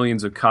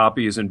millions of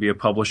copies and be a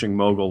publishing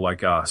mogul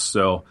like us.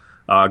 So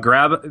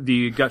grab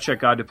the Gut Check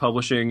Guide to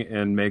Publishing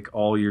and make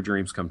all your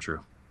dreams come true.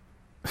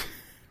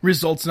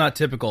 Results not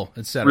typical,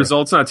 etc.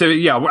 Results not typical.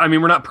 Yeah, I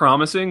mean, we're not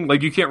promising.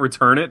 Like, you can't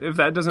return it if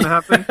that doesn't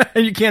happen.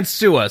 And you can't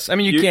sue us. I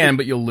mean, you can,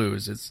 but you'll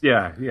lose.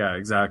 Yeah,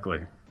 exactly.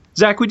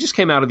 Zach, we just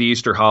came out of the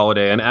Easter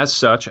holiday, and as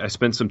such, I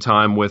spent some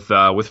time with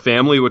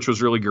family, which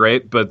was really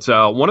great. But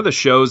one of the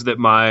shows that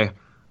my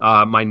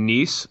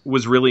niece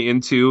was really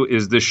into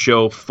is this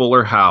show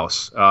Fuller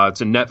House.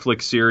 It's a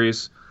Netflix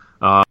series,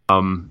 kind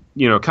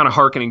of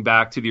hearkening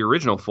back to the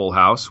original Full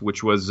House,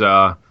 which was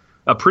a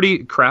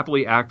pretty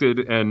crappily acted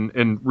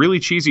and really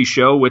cheesy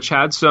show, which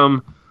had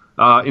some,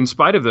 in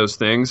spite of those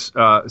things,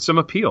 some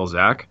appeal,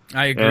 Zach.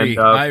 I agree.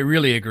 I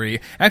really agree.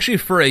 Actually,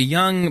 for a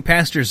young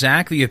Pastor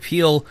Zach, the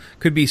appeal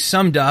could be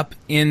summed up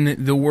in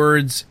the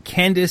words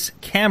Candace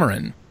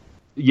Cameron.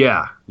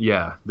 Yeah,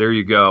 there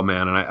you go,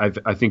 man. And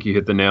I think you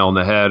hit the nail on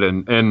the head.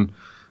 And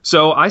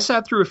so I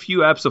sat through a few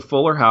eps of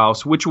Fuller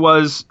House, which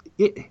was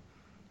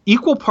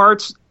equal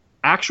parts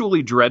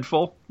actually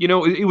dreadful.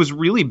 It was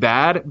really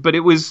bad, but it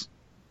was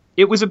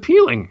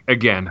appealing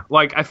again.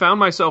 Like, I found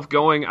myself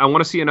going, I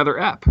want to see another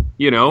ep,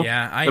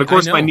 Yeah, and of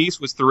course, my niece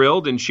was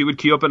thrilled, and she would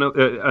queue up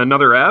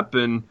another ep,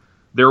 and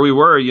there we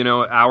were,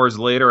 hours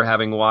later,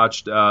 having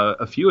watched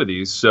a few of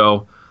these.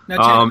 So,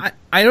 now, Jen,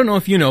 I don't know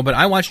if you know, but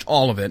I watched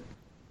all of it.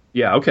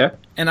 Yeah, okay.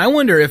 And I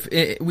wonder if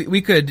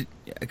we could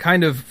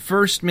kind of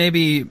first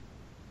maybe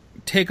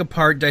take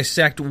apart,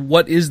 dissect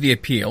what is the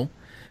appeal.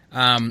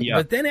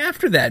 But then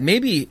after that,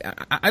 maybe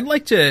I'd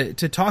like to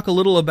talk a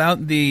little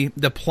about the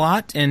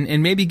plot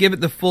and maybe give it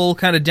the full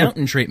kind of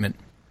Downton treatment.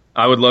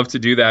 I would love to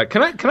do that.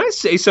 Can I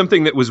say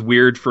something that was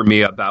weird for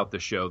me about the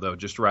show, though,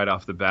 just right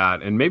off the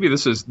bat? And maybe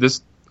this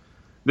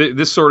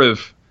sort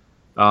of,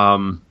 I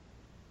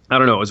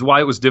don't know, is why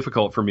it was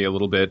difficult for me a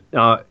little bit.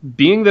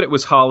 Being that it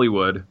was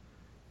Hollywood,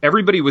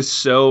 everybody was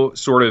so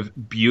sort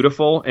of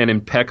beautiful and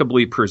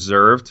impeccably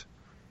preserved,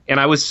 and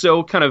I was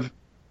so kind of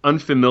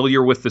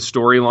unfamiliar with the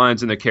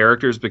storylines and the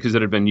characters because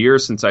it had been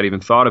years since I'd even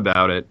thought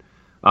about it.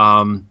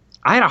 I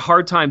had a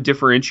hard time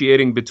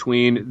differentiating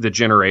between the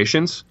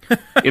generations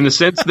in the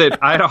sense that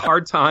I had a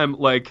hard time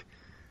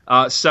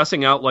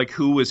sussing out like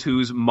who was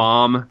whose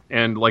mom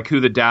and like who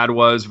the dad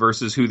was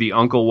versus who the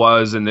uncle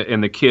was and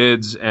the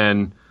kids,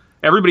 and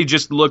everybody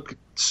just looked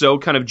so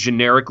kind of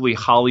generically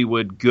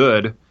Hollywood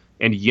good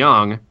and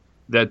young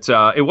that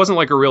it wasn't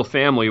like a real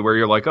family where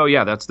you're like, oh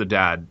yeah, that's the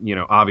dad,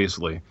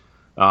 obviously.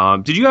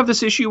 Did you have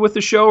this issue with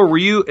the show, or were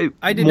you?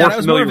 I did not. I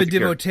was more of a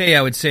devotee,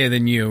 I would say,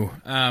 than you.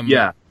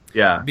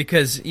 Yeah.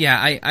 Because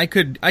I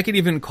could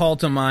even call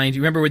to mind.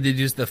 You remember when they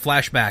used the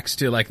flashbacks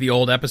to like the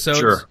old episodes?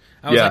 Sure.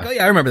 I was like, oh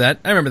yeah, I remember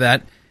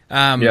that.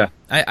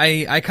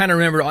 I kind of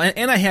remember,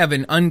 and I have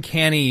an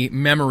uncanny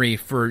memory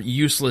for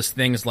useless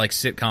things like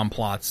sitcom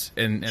plots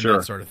and sure.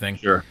 that sort of thing.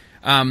 Sure.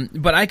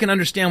 But I can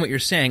understand what you're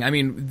saying. I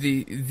mean,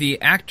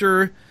 the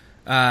actor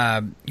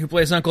who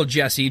plays Uncle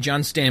Jesse,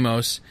 John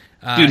Stamos.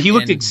 Dude, he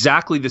looked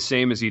exactly the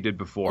same as he did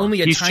before.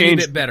 Only a tiny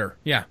bit better.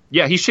 Yeah.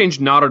 Yeah, he's changed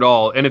not at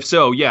all. And if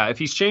so, if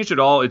he's changed at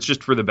all, it's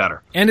just for the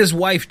better. And his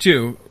wife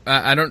too.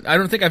 I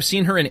don't think I've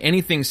seen her in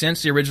anything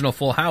since the original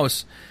Full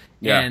House.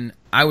 Yeah. And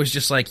I was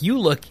just like, she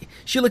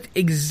looked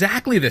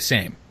exactly the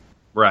same.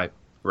 Right.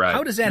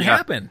 How does that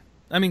happen?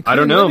 I mean, I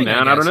don't know,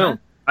 man. I don't know. Huh?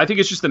 I think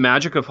it's just the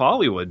magic of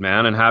Hollywood,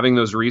 man, and having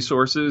those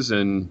resources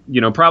and,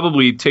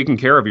 probably taking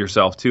care of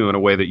yourself too in a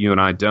way that you and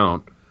I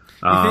don't.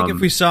 You think if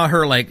we saw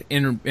her like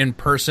in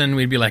person,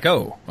 we'd be like,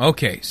 "Oh,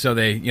 okay." So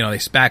they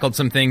spackled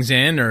some things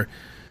in, or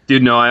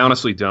dude, no, I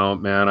honestly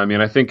don't, man. I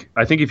mean, I think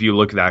if you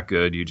look that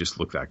good, you just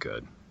look that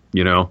good,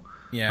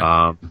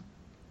 Yeah.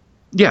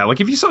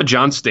 Like if you saw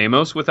John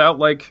Stamos without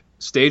like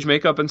stage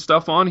makeup and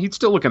stuff on, he'd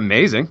still look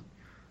amazing.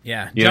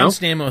 Yeah, John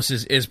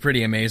Stamos is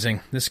pretty amazing.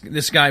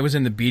 This guy was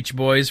in the Beach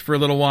Boys for a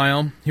little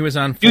while. He was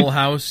on Full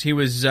House. He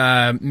was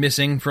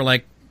missing for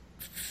like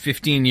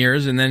 15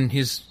 years, and then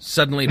he's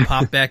suddenly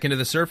popped back into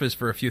the surface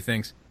for a few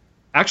things.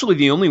 Actually,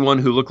 the only one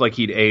who looked like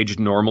he'd aged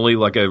normally,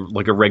 like a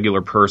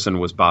regular person,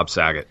 was Bob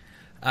Saget.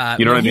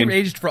 You know what I mean? He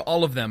aged for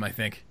all of them, I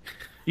think.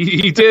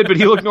 He did, but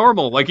he looked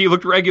normal. Like he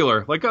looked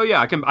regular. Like, oh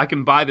yeah, I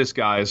can buy this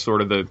guy as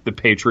sort of the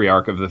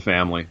patriarch of the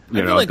family. I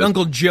feel like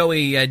Uncle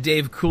Joey,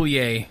 Dave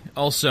Coulier,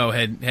 also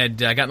had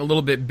gotten a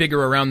little bit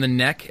bigger around the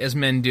neck, as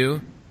men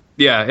do.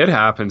 Yeah, it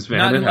happens, man.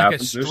 Not in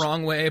like a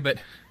strong way, but.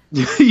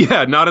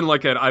 Yeah, not in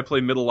like I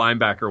play middle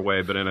linebacker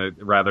way, but in a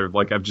rather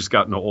like I've just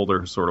gotten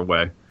older sort of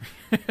way.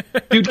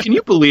 Dude, can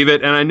you believe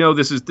it? And I know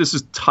this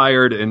is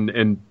tired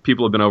and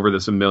people have been over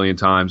this a million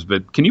times,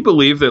 but can you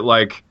believe that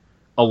like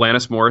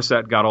Alanis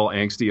Morissette got all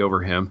angsty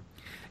over him.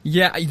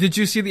 Yeah, did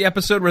you see the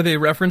episode where they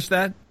referenced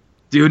that?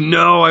 Dude,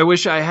 no, I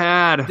wish I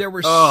had. There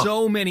were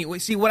so many.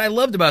 See, what I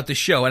loved about the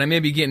show, and I may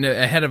be getting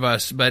ahead of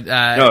us, but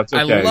no, it's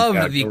okay. I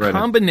loved the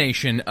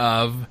combination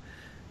of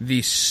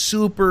the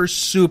super,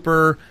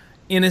 super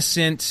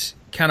innocent,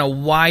 kind of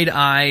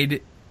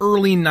wide-eyed,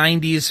 early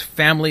 90s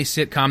family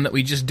sitcom that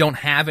we just don't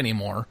have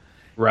anymore.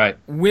 Right.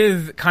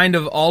 With kind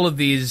of all of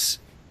these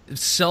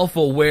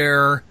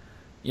self-aware,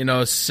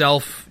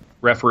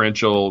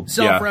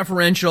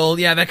 self-referential,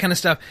 yeah, that kind of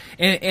stuff,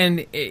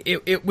 and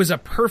it was a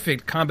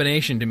perfect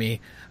combination to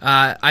me.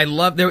 I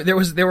love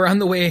they were on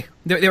the way.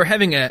 They were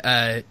having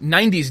a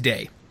 90s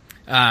day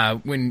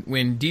when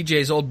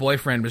DJ's old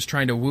boyfriend was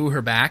trying to woo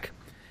her back.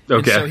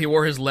 Okay, and so he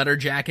wore his leather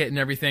jacket and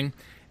everything.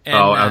 And,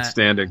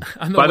 outstanding!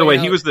 By the way,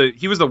 he was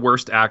the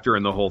worst actor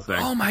in the whole thing.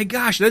 Oh my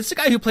gosh, that's the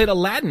guy who played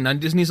Aladdin on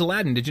Disney's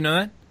Aladdin. Did you know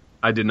that?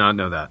 I did not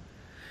know that.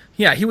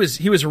 Yeah, he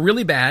was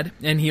really bad,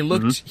 and he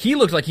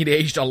looked like he'd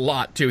aged a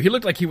lot too. He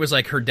looked like he was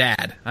like her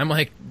dad. I'm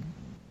like,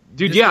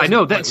 dude, yeah, I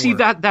know that. See,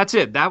 that's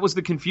it. That was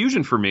the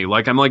confusion for me.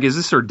 Like, I'm like, is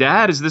this her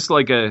dad? Is this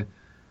like a?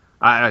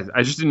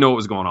 I just didn't know what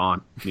was going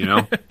on.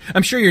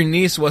 I'm sure your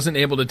niece wasn't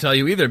able to tell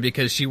you either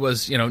because she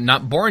was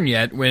not born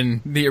yet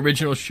when the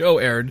original show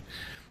aired.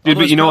 Dude,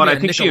 but you know what? I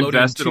think she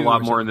invested a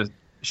lot more in the.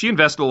 She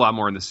invested a lot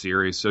more in the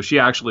series, so she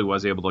actually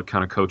was able to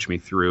kind of coach me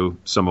through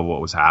some of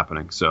what was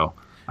happening. So.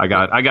 I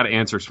got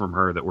answers from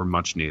her that were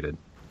much needed.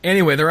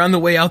 Anyway, they're on the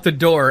way out the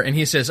door, and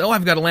he says, "Oh,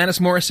 I've got Alanis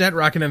Morissette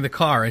rocking in the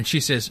car," and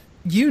she says,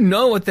 "You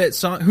know what that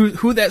song?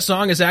 Who that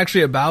song is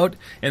actually about?"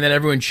 And then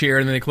everyone cheered,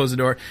 and then they close the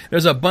door.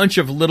 There's a bunch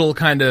of little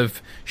kind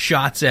of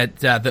shots at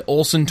the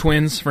Olsen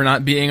twins for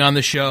not being on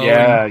the show.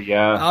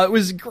 Yeah. It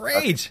was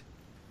great.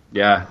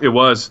 Yeah, it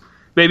was.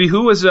 Baby,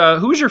 who was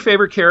your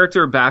favorite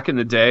character back in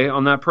the day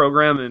on that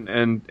program,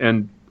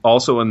 and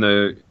also in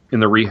the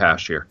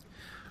rehash here?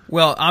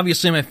 Well,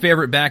 obviously my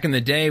favorite back in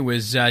the day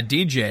was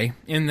DJ,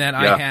 in that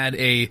I had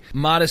a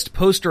modest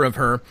poster of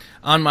her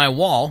on my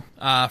wall.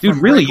 Dude,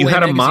 really? You had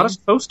magazine. A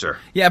modest poster?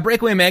 Yeah,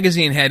 Breakaway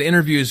Magazine had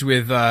interviews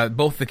with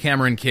both the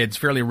Cameron kids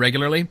fairly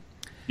regularly.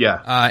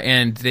 Yeah.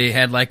 And they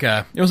had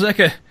it was like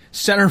a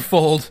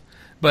centerfold,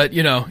 but,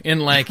 in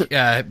like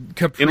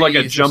capris. In like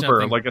a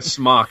jumper, like a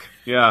smock.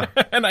 Yeah.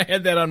 And I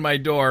had that on my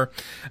door.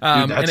 Dude,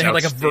 and it had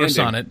like a verse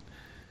on it.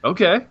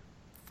 Okay.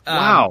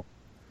 Wow.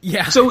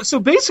 Yeah. So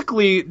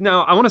basically,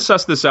 now I want to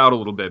suss this out a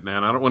little bit,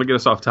 man. I don't want to get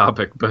us off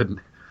topic, but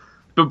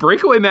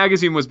Breakaway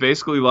Magazine was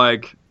basically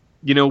like,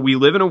 we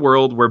live in a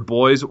world where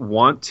boys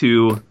want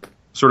to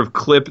sort of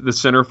clip the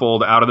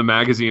centerfold out of the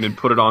magazine and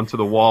put it onto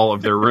the wall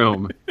of their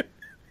room.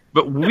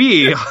 But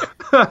we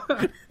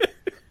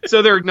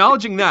so they're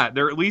acknowledging that.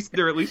 They're at least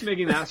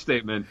making that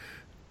statement.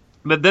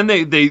 But then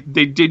they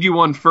did you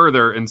one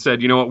further and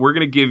said, you know what, we're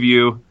going to give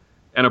you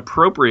an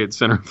appropriate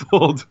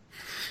centerfold.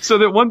 So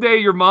that one day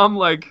your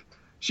mom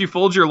she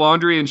folds your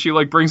laundry and she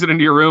brings it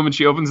into your room and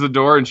she opens the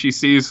door and she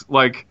sees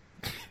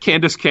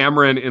Candace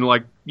Cameron in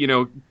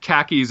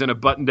khakis and a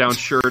button-down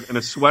shirt and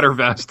a sweater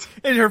vest.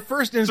 And her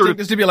first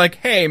instinct is to be like,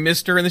 "Hey,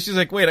 mister," and then she's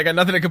like, "Wait, I got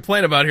nothing to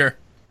complain about here."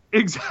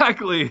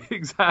 Exactly.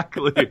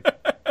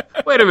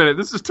 Wait a minute,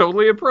 this is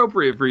totally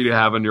appropriate for you to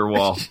have on your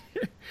wall.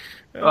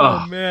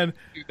 Oh man,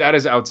 dude, that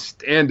is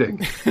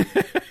outstanding.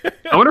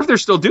 I wonder if they're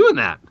still doing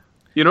that.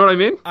 You know what I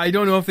mean? I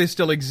don't know if they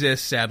still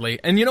exist, sadly.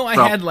 And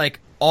I had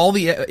all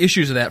the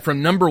issues of that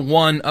from number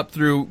 1 up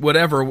through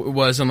whatever it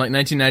was in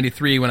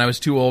 1993 when I was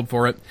too old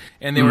for it.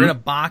 And they were in a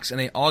box and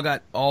they all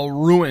got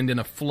ruined in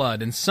a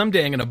flood. And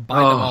someday I'm going to buy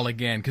them all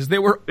again because they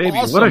were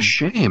awesome. What a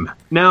shame.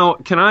 Now,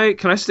 can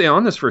I stay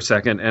on this for a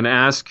second and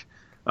ask,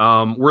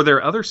 were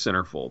there other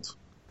centerfolds?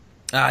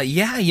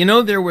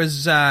 Yeah, there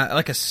was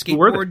a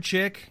skateboard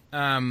chick.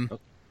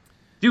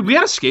 Dude, we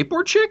had a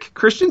skateboard chick?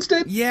 Christian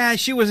State? Yeah,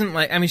 she wasn't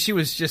she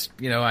was just,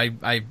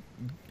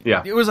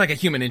 yeah. It was like a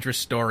human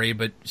interest story,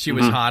 but she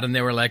was hot, and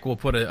they were like, we'll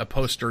put a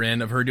poster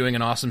in of her doing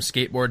an awesome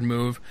skateboard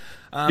move.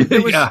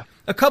 There was a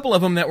couple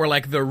of them that were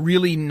the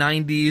really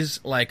 90s,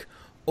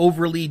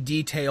 overly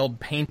detailed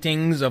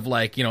paintings of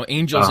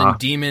angels and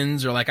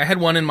demons, or I had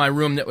one in my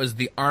room that was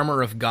the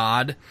armor of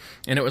God,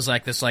 and it was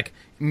this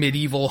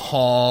medieval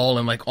hall,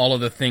 and all of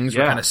the things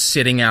were kind of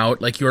sitting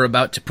out, you were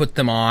about to put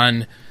them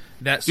on.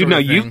 That sort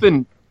of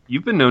thing.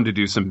 You've been known to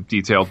do some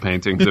detailed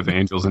paintings of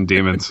angels and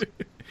demons.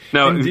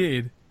 Now,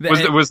 indeed.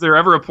 Was there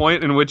ever a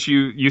point in which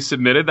you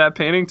submitted that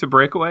painting to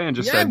Breakaway and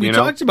just said, we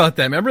talked about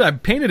that. Remember, I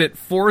painted it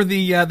for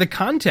the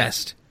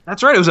contest.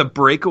 That's right. It was a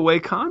Breakaway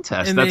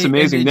contest. And that's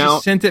amazing. And they now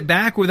just sent it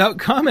back without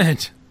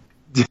comment.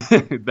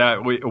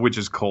 Which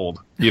is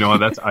cold.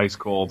 That's ice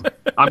cold.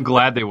 I'm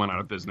glad they went out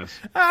of business.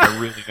 I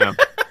really am.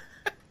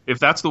 If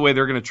that's the way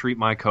they're going to treat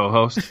my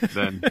co-host,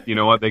 then you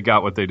know what? They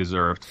got what they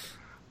deserved.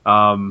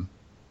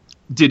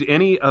 Did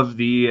any of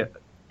the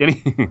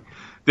did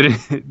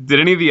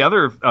any of the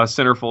other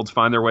centerfolds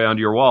find their way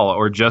onto your wall,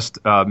 or just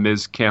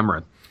Ms.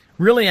 Cameron?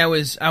 Really, I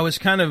was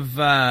kind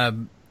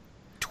of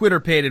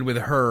Twitter-pated with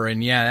her,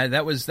 and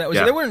that was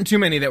there weren't too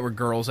many that were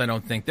girls. I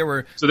don't think there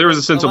were. So there was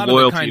a sense of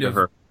loyalty to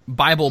her.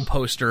 Bible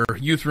poster,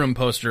 youth room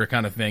poster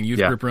kind of thing, youth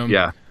group room.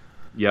 Yeah.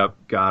 Yep.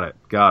 Got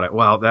it.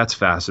 Wow, that's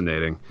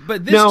fascinating.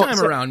 But this time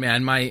around,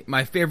 man,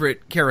 my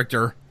favorite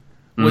character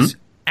was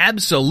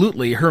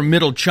absolutely her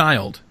middle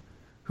child,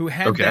 who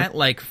had that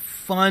like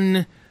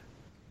fun,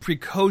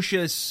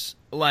 precocious,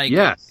 like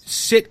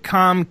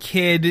sitcom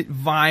kid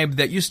vibe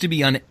that used to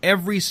be on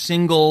every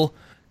single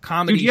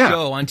comedy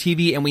show on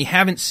TV, and we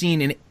haven't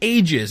seen in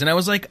ages. And I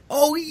was like,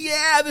 oh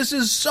yeah, this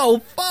is so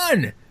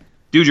fun.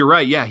 Dude, you're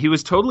right. Yeah, he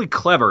was totally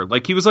clever.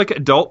 Like, he was like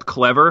adult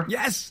clever.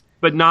 Yes.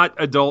 But not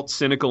adult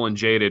cynical and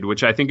jaded,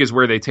 which I think is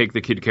where they take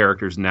the kid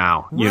characters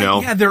now. You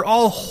know? Yeah, they're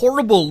all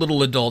horrible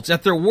little adults.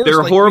 At their worst,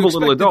 they're horrible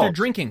little adults. They're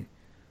drinking.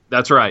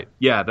 That's right.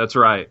 Yeah, that's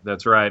right.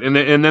 And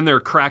then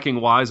they're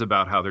cracking wise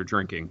about how they're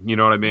drinking. You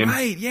know what I mean?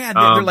 Right. Yeah.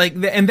 They're like,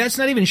 and that's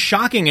not even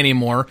shocking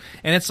anymore.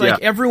 And it's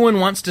like everyone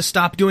wants to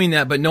stop doing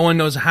that, but no one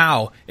knows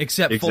how,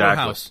 except Fuller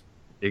House.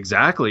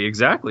 Exactly.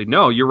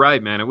 No, you're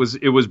right, man. It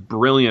was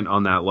brilliant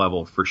on that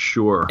level for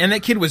sure. And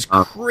that kid was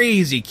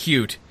crazy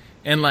cute,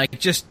 and like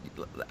just.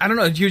 I don't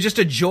know, you were just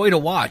a joy to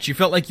watch. You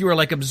felt like you were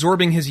like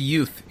absorbing his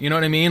youth. You know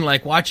what I mean?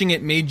 Like watching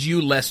it made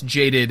you less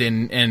jaded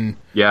and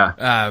you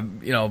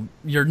know,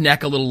 your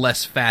neck a little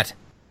less fat.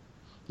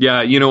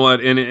 Yeah, you know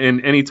what? And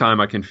any time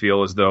I can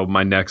feel as though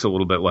my neck's a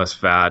little bit less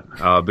fat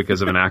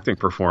because of an acting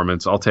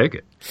performance, I'll take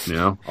it. You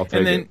know, I'll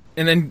take it.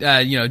 And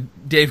then you know,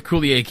 Dave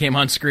Coulier came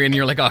on screen, and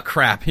you're like, oh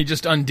crap, he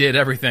just undid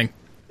everything.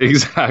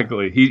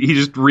 Exactly. He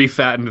just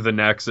refattened the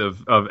necks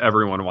of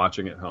everyone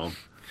watching at home.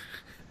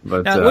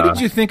 But, now, what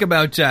did you think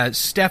about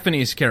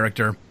Stephanie's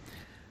character?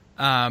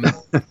 As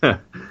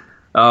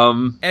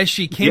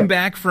she came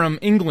back from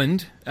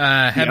England,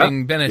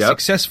 having been a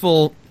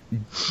successful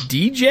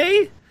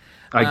DJ,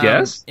 I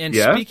guess, and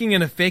speaking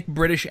in a fake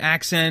British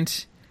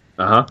accent,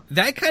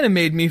 that kind of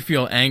made me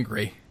feel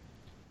angry.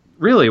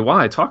 Really?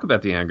 Why? Talk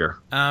about the anger.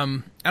 I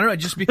don't know,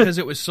 just because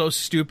it was so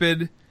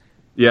stupid.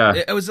 Yeah,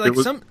 it was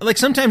like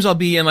sometimes I'll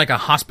be in like a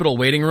hospital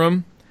waiting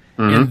room.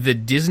 And the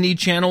Disney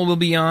Channel will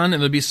be on,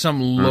 and there'll be some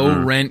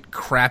low-rent,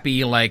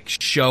 crappy, like,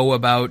 show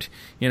about,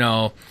 you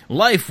know,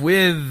 life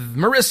with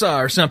Marissa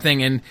or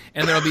something, and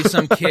there'll be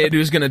some kid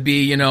who's going to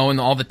be, you know, in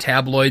all the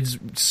tabloids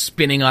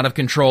spinning out of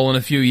control in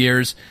a few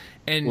years.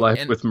 And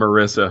Life with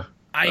Marissa.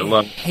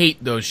 I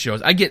hate those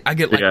shows. I get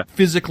like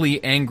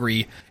physically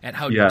angry at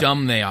how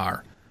dumb they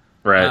are.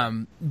 Right.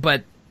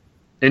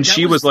 And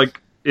she was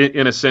like,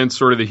 in a sense,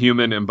 sort of the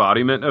human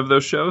embodiment of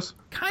those shows?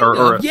 Kind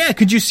of. Yeah,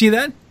 could you see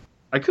that?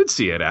 I could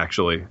see it,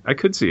 actually. I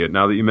could see it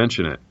now that you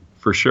mention it,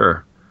 for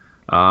sure.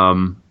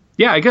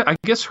 I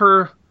guess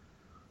her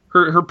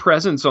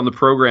presence on the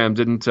program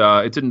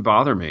didn't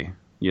bother me,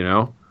 you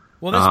know?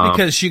 Well, that's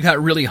because she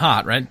got really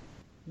hot, right?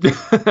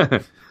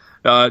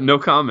 No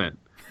comment.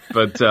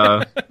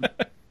 But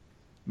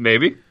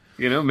maybe,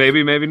 you know,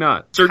 maybe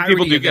not. Certain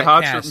people do get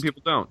hot, certain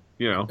people don't,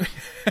 you know?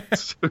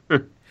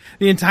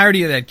 The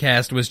entirety of that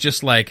cast was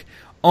just like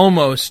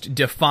almost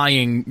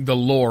defying the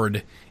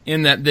Lord,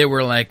 in that they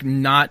were like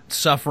not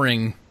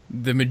suffering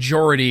the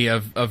majority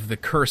of the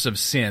curse of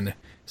sin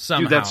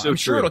somehow. Dude, that's so I'm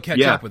sure it'll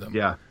catch up with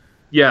them.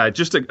 Yeah,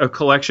 just a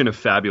collection of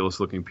fabulous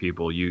looking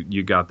people.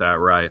 You got that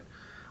right.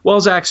 Well,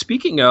 Zach,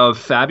 speaking of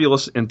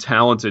fabulous and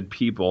talented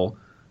people,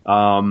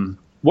 what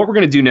we're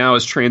going to do now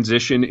is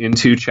transition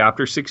into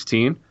Chapter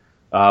 16.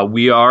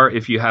 We are,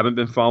 if you haven't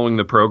been following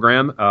the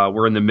program,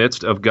 we're in the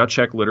midst of Gut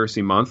Check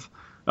Literacy Month.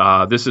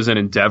 This is an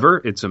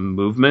endeavor. It's a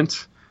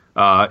movement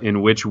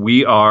in which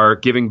we are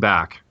giving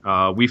back.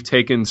 We've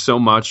taken so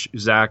much,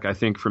 Zach, I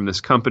think, from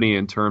this company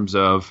in terms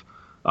of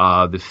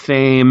the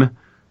fame,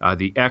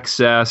 the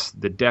excess,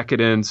 the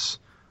decadence,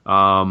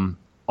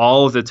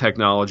 all of the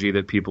technology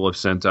that people have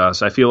sent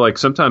us. I feel like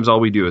sometimes all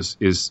we do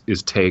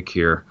is take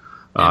here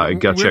at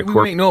Gut Check.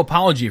 We make no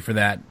apology for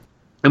that.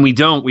 And we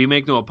don't. We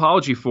make no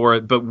apology for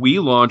it, but we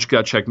launched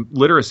Gut Check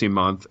Literacy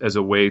Month as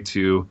a way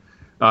to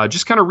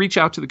just kind of reach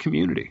out to the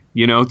community,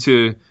 you know,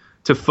 to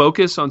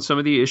focus on some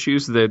of the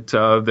issues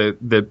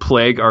that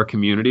plague our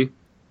community,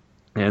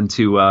 and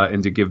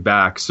to give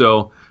back.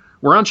 So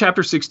we're on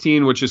Chapter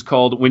 16, which is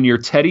called "When You're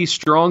Teddy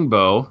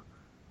Strongbow,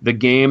 the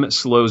Game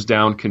Slows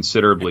Down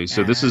Considerably."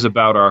 So this is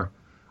about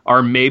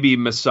our maybe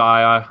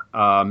Messiah,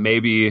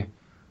 maybe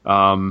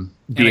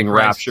being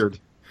raptured.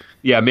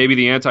 Yeah, maybe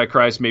the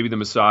Antichrist, maybe the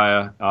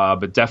Messiah,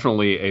 but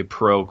definitely a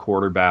pro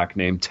quarterback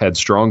named Ted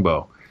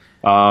Strongbow.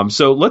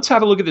 So let's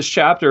have a look at this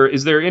chapter.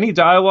 Is there any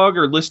dialogue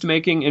or list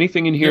making,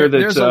 anything in here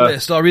There's a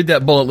list. I'll read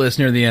that bullet list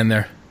near the end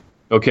there.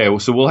 Okay, well,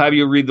 so we'll have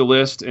you read the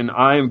list, and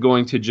I am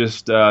going to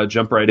just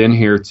jump right in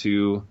here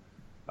to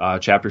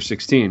Chapter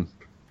 16.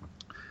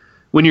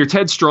 When you're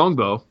Ted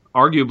Strongbow,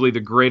 arguably the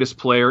greatest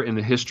player in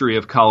the history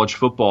of college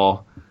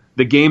football,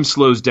 the game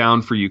slows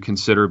down for you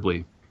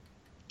considerably.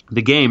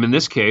 The game, in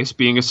this case,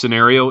 being a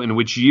scenario in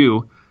which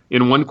you,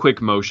 in one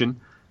quick motion,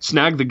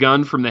 snag the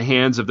gun from the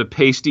hands of the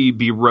pasty,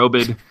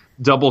 berobed,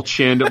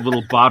 double-chinned,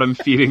 little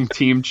bottom-feeding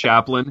team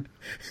chaplain,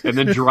 and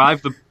then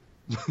drive the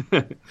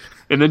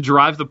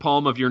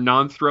palm of your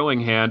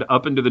non-throwing hand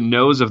up into the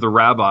nose of the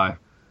rabbi,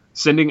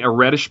 sending a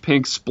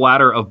reddish-pink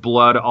splatter of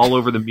blood all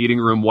over the meeting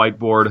room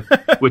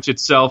whiteboard, which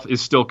itself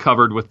is still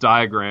covered with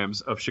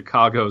diagrams of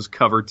Chicago's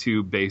cover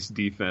 2 base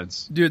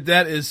defense. Dude,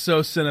 that is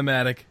so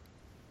cinematic.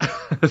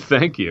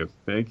 Thank you.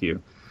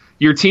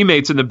 Your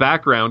teammates in the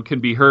background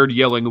can be heard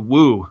yelling,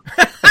 "Woo!"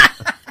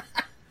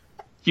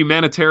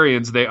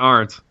 Humanitarians, they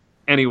aren't.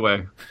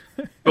 Anyway,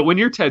 but when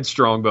you're Ted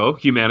Strongbow,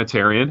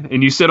 humanitarian,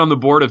 and you sit on the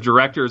board of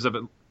directors of,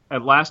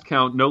 at last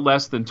count, no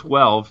less than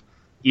 12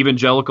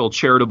 evangelical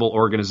charitable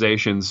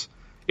organizations,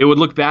 it would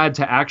look bad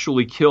to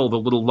actually kill the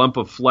little lump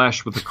of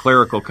flesh with a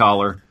clerical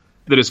collar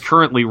that is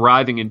currently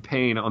writhing in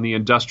pain on the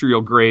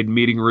industrial-grade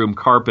meeting room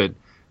carpet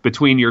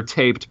between your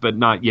taped but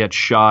not yet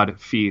shod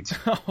feet.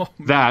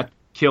 That,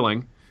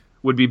 killing,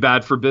 would be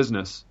bad for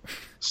business.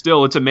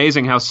 Still, it's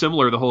amazing how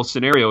similar the whole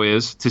scenario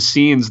is to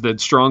scenes that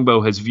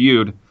Strongbow has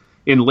viewed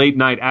in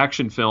late-night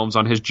action films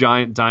on his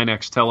giant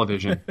Dynex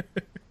television.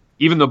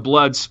 Even the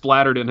blood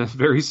splattered in a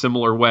very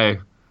similar way.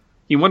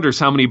 He wonders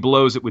how many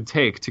blows it would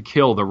take to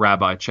kill the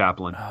rabbi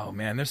chaplain. Oh,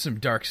 man, there's some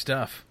dark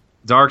stuff.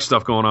 Dark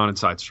stuff going on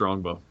inside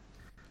Strongbow.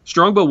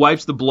 Strongbow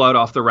wipes the blood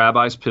off the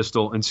rabbi's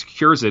pistol and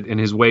secures it in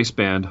his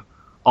waistband,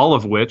 all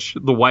of which,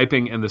 the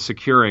wiping and the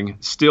securing,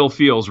 still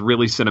feels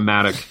really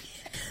cinematic.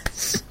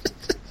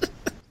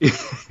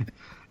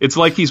 It's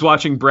like he's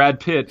watching Brad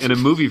Pitt in a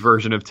movie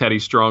version of Teddy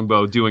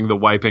Strongbow doing the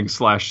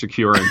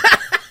wiping/securing.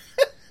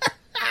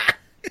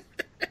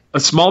 A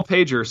small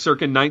pager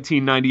circa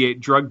 1998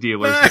 drug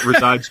dealer that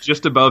resides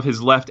just above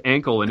his left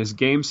ankle in his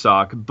game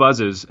sock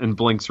buzzes and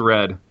blinks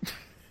red.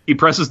 He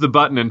presses the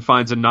button and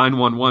finds a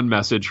 911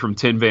 message from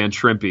Tin Van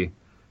Shrimpy,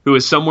 who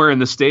is somewhere in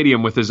the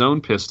stadium with his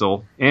own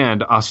pistol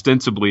and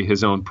ostensibly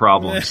his own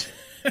problems.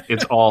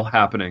 It's all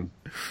happening.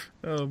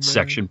 Oh, man.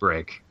 Section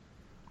break.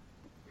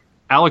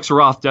 Alex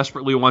Roth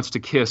desperately wants to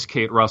kiss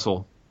Kate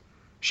Russell.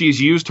 She's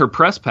used her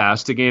press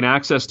pass to gain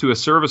access to a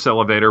service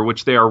elevator,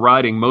 which they are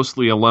riding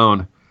mostly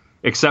alone,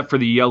 except for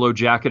the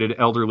yellow-jacketed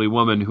elderly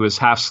woman who is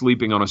half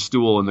sleeping on a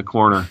stool in the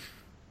corner.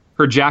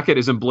 Her jacket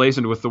is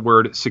emblazoned with the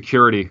word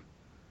security.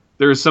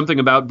 There is something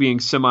about being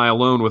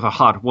semi-alone with a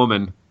hot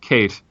woman,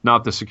 Kate,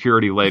 not the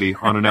security lady,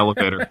 on an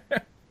elevator.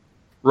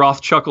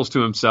 Roth chuckles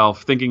to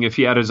himself, thinking if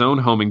he had his own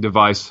homing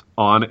device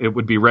on, it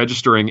would be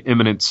registering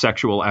imminent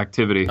sexual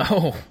activity.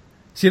 Oh.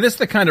 See, this is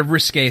the kind of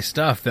risque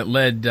stuff that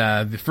led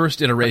the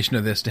first iteration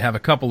of this to have a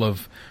couple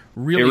of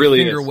really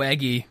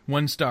finger-waggy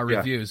one-star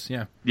reviews.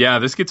 Yeah,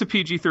 this gets a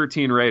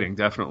PG-13 rating,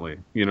 definitely.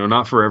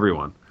 Not for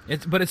everyone.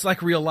 But it's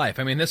like real life.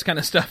 I mean, this kind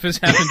of stuff has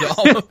happened to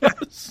all of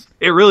us.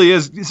 It really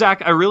is.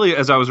 Zach,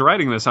 as I was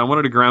writing this, I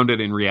wanted to ground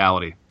it in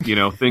reality.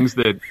 Things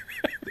that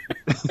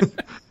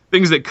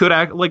things that could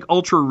act like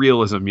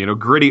ultra-realism,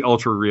 gritty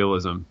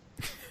ultra-realism.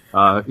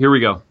 Here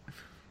we go.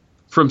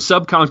 From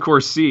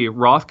Subconcourse C,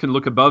 Roth can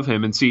look above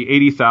him and see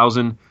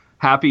 80,000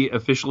 happy,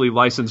 officially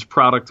licensed,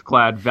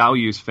 product-clad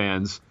values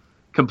fans,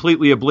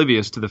 completely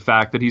oblivious to the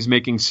fact that he's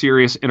making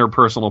serious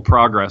interpersonal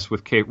progress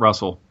with Kate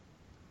Russell.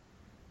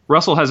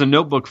 Russell has a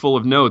notebook full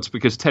of notes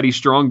because Teddy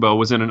Strongbow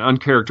was in an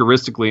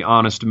uncharacteristically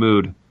honest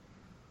mood.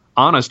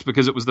 Honest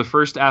because it was the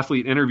first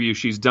athlete interview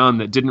she's done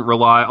that didn't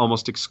rely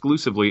almost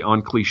exclusively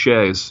on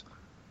cliches.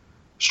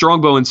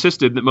 Strongbow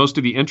insisted that most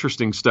of the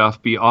interesting stuff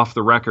be off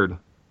the record.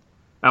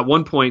 At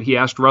one point, he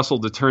asked Russell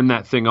to turn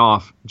that thing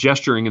off,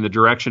 gesturing in the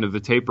direction of the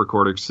tape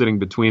recorder sitting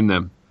between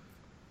them.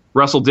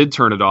 Russell did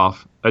turn it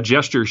off, a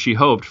gesture she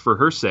hoped, for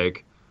her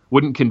sake,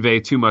 wouldn't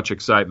convey too much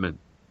excitement.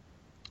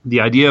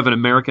 The idea of an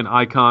American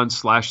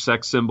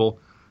icon/sex symbol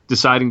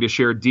deciding to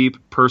share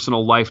deep,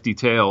 personal life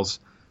details,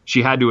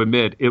 she had to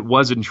admit, it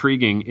was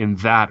intriguing in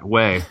that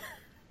way.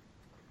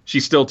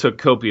 She still took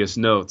copious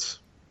notes.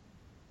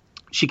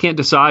 She can't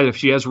decide if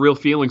she has real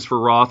feelings for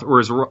Roth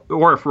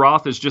or if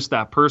Roth is just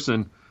that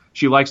person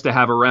she likes to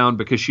have around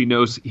because she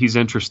knows he's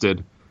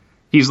interested.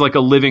 He's like a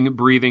living,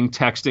 breathing,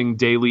 texting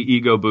daily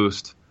ego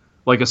boost,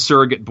 like a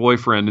surrogate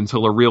boyfriend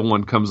until a real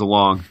one comes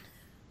along.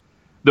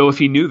 Though if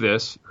he knew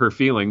this, her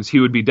feelings, he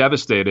would be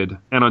devastated,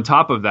 and on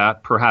top of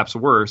that, perhaps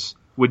worse,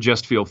 would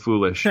just feel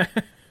foolish.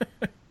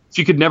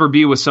 She could never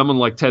be with someone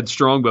like Ted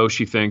Strongbow,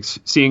 she thinks,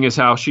 seeing as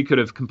how she could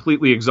have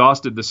completely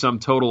exhausted the sum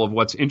total of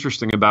what's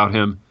interesting about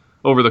him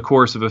over the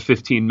course of a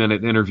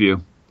 15-minute interview.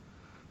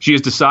 She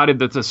has decided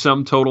that the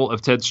sum total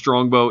of Ted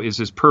Strongbow is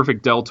his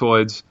perfect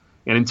deltoids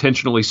and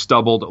intentionally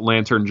stubbled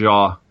lantern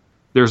jaw.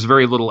 There's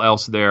very little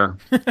else there.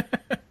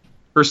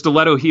 Her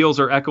stiletto heels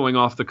are echoing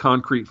off the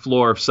concrete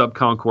floor of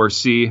Subconcourse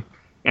C,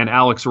 and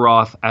Alex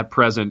Roth, at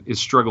present, is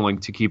struggling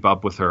to keep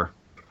up with her.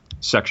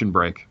 Section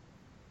break.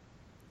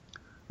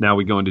 Now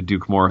we go into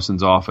Duke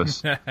Morrison's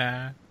office.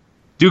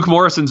 Duke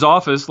Morrison's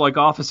office, like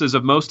offices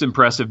of most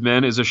impressive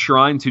men, is a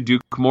shrine to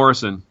Duke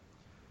Morrison.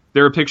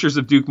 There are pictures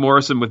of Duke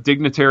Morrison with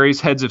dignitaries,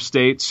 heads of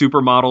state,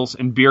 supermodels,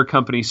 and beer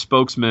company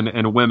spokesmen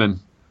and women.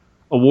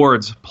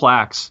 Awards,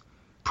 plaques,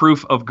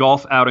 proof of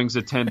golf outings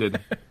attended,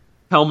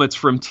 helmets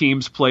from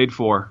teams played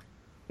for,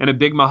 and a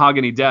big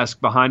mahogany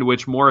desk behind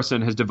which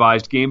Morrison has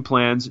devised game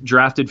plans,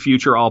 drafted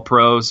future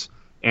All-Pros,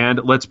 and,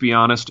 let's be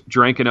honest,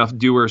 drank enough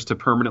Dewar's to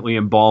permanently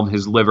embalm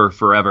his liver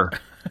forever.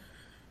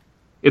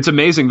 It's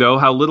amazing, though,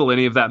 how little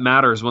any of that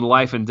matters when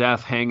life and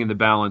death hang in the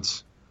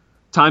balance.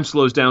 Time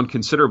slows down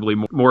considerably,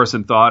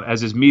 Morrison thought,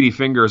 as his meaty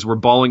fingers were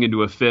balling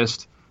into a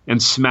fist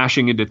and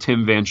smashing into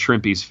Tim Van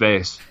Shrimpy's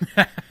face.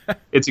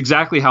 It's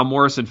exactly how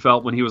Morrison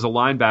felt when he was a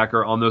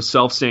linebacker on those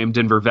self-same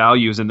Denver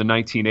Values in the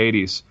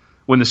 1980s,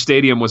 when the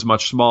stadium was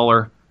much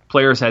smaller,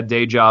 players had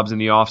day jobs in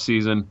the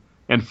off-season,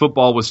 and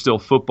football was still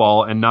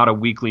football and not a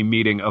weekly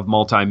meeting of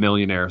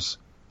multimillionaires.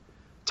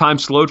 Time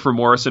slowed for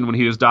Morrison when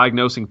he was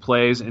diagnosing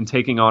plays and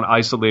taking on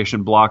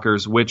isolation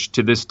blockers, which,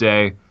 to this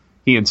day,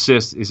 he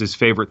insists is his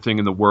favorite thing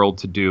in the world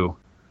to do.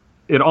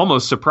 It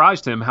almost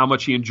surprised him how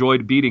much he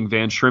enjoyed beating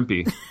Van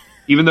Shrimpy,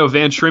 even though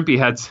Van Shrimpy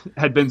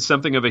had been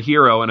something of a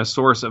hero and a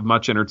source of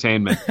much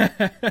entertainment.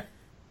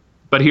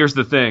 But here's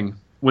the thing.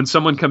 When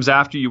someone comes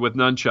after you with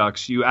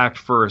nunchucks, you act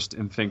first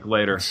and think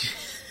later.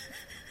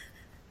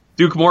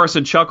 Duke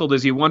Morrison chuckled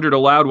as he wondered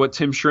aloud what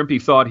Tim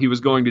Shrimpy thought he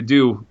was going to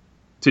do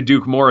to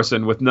Duke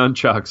Morrison with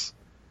nunchucks.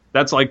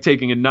 That's like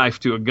taking a knife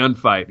to a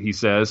gunfight, he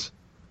says,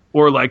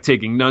 or like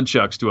taking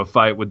nunchucks to a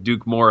fight with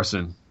Duke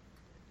Morrison.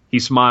 He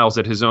smiles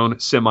at his own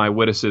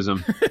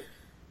semi-witticism.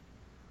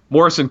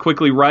 Morrison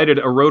quickly righted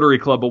a Rotary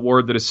Club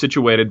award that is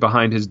situated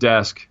behind his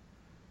desk.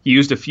 He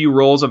used a few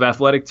rolls of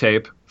athletic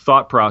tape,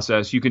 thought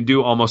process, you can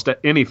do almost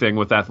anything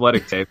with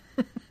athletic tape,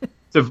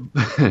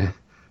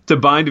 to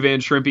bind Van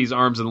Shrimpy's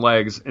arms and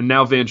legs, and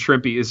now Van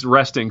Shrimpy is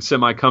resting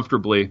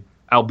semi-comfortably,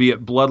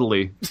 albeit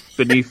bloodily,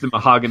 beneath the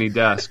mahogany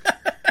desk.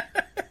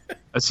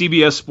 A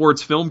CBS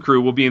Sports film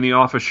crew will be in the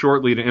office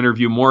shortly to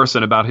interview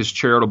Morrison about his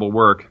charitable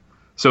work,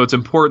 so it's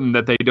important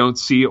that they don't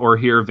see or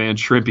hear Van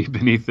Shrimpy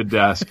beneath the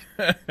desk.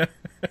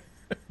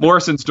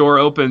 Morrison's door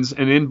opens,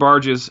 and in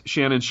barges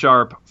Shannon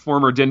Sharpe,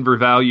 former Denver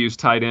Values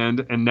tight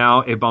end and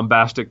now a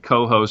bombastic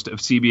co-host of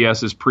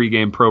CBS's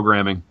pregame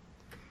programming.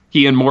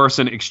 He and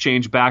Morrison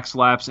exchange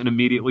backslaps and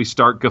immediately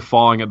start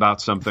guffawing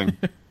about something.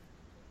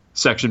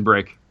 Section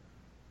break.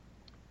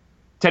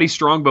 Teddy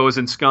Strongbow is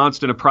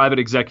ensconced in a private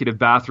executive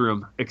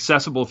bathroom,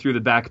 accessible through the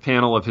back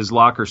panel of his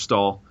locker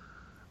stall,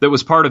 that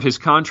was part of his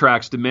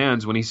contract's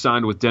demands when he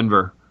signed with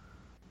Denver.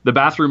 The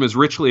bathroom is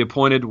richly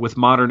appointed with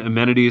modern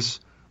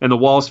amenities, and the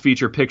walls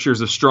feature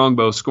pictures of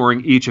Strongbow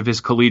scoring each of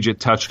his collegiate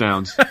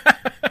touchdowns.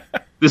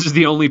 This is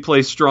the only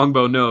place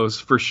Strongbow knows,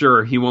 for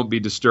sure, he won't be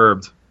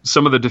disturbed.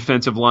 Some of the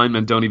defensive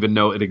linemen don't even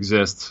know it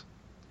exists.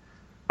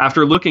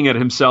 After looking at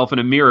himself in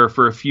a mirror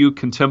for a few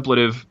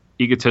contemplative,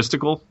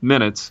 egotistical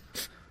minutes,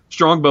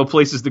 Strongbow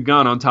places the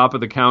gun on top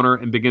of the counter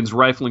and begins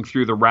rifling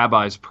through the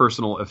rabbi's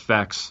personal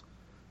effects,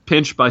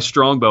 pinched by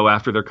Strongbow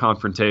after their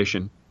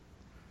confrontation.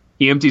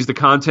 He empties the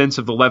contents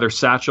of the leather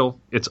satchel,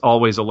 it's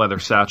always a leather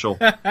satchel,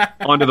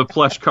 onto the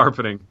plush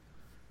carpeting.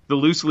 The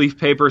loose leaf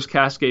papers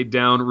cascade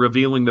down,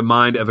 revealing the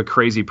mind of a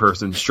crazy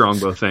person,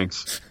 Strongbow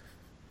thinks.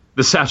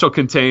 The satchel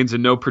contains,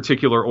 in no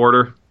particular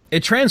order, a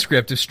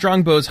transcript of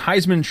Strongbow's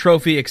Heisman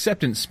Trophy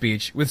acceptance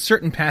speech with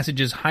certain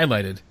passages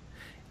highlighted.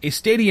 A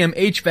stadium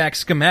HVAC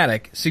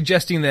schematic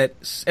suggesting that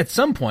at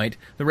some point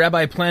the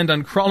rabbi planned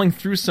on crawling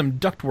through some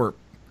ductwork.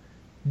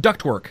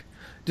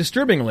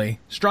 Disturbingly,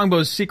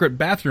 Strongbow's secret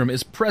bathroom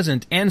is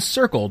present and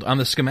circled on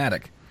the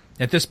schematic.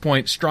 At this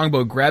point,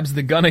 Strongbow grabs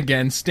the gun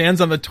again,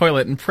 stands on the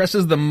toilet, and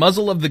presses the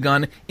muzzle of the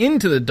gun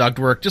into the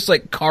ductwork, just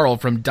like Carl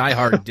from Die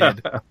Hard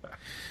did.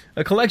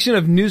 A collection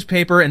of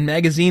newspaper and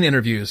magazine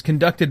interviews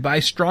conducted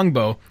by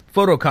Strongbow,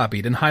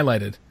 photocopied and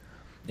highlighted.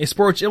 A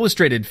Sports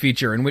Illustrated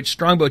feature in which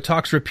Strongbow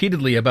talks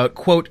repeatedly about,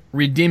 quote,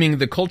 redeeming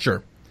the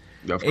culture.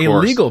 Of a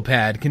course. Legal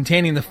pad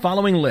containing the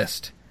following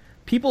list.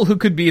 People who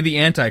could be the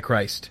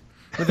Antichrist,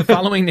 with the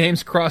following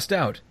names crossed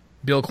out.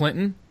 Bill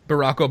Clinton,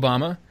 Barack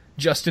Obama,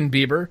 Justin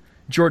Bieber,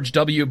 George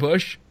W.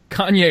 Bush,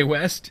 Kanye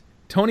West,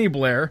 Tony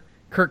Blair,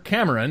 Kirk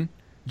Cameron,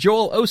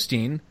 Joel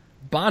Osteen,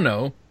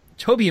 Bono,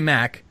 Toby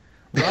Mac,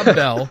 Rob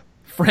Bell,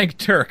 Frank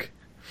Turk,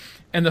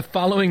 and the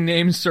following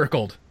names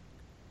circled.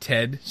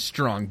 Ted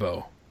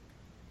Strongbow.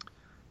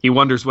 He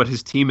wonders what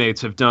his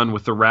teammates have done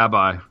with the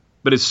rabbi,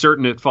 but is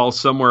certain it falls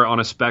somewhere on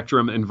a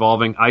spectrum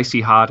involving icy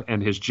hot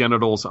and his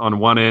genitals on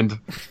one end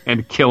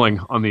and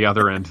killing on the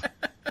other end.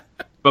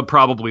 But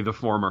probably the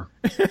former.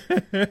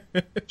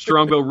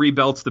 Strongbow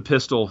rebelts the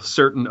pistol,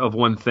 certain of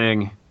one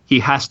thing. He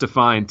has to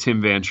find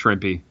Tim Van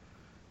Shrimpy.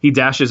 He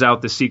dashes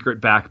out the secret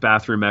back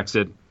bathroom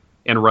exit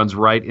and runs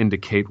right into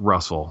Kate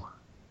Russell.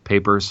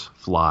 Papers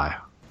fly.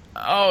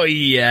 Oh,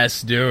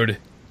 yes, dude.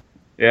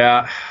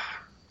 Yeah.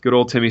 Good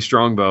old Timmy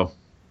Strongbow.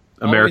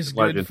 American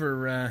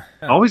legend.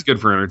 Always good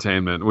for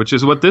entertainment, which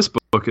is what this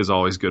book is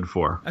always good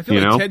for. I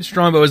feel like Ted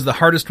Strongbow is the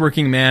hardest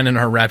working man in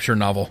our Rapture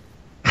novel.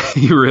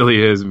 He really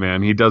is,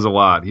 man. He does a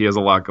lot. He has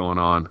a lot going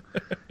on.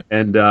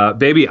 And,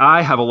 baby,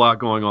 I have a lot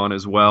going on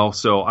as well,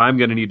 so I'm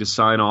going to need to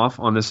sign off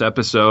on this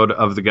episode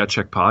of the Gut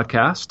Check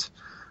podcast.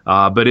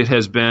 But it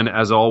has been,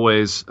 as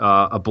always,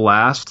 a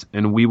blast,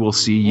 and we will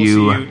see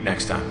you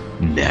next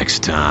time.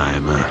 Next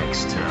time.